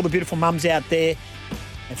Day to all the beautiful mums out there.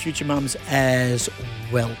 and future mums as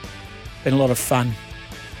well. Been a lot of fun.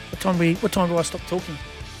 What time do I stop talking?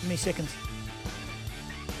 How many seconds?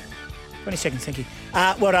 20 seconds, thank you.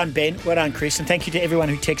 Well done, Ben. Well done, Chris. And thank you to everyone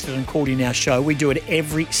who texted and called in our show. We do it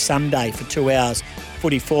every Sunday for 2 hours,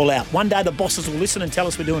 Footy Fallout. One day the bosses will listen and tell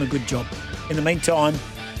us we're doing a good job. In the meantime,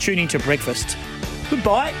 tune in to breakfast.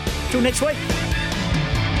 Goodbye. Till next week.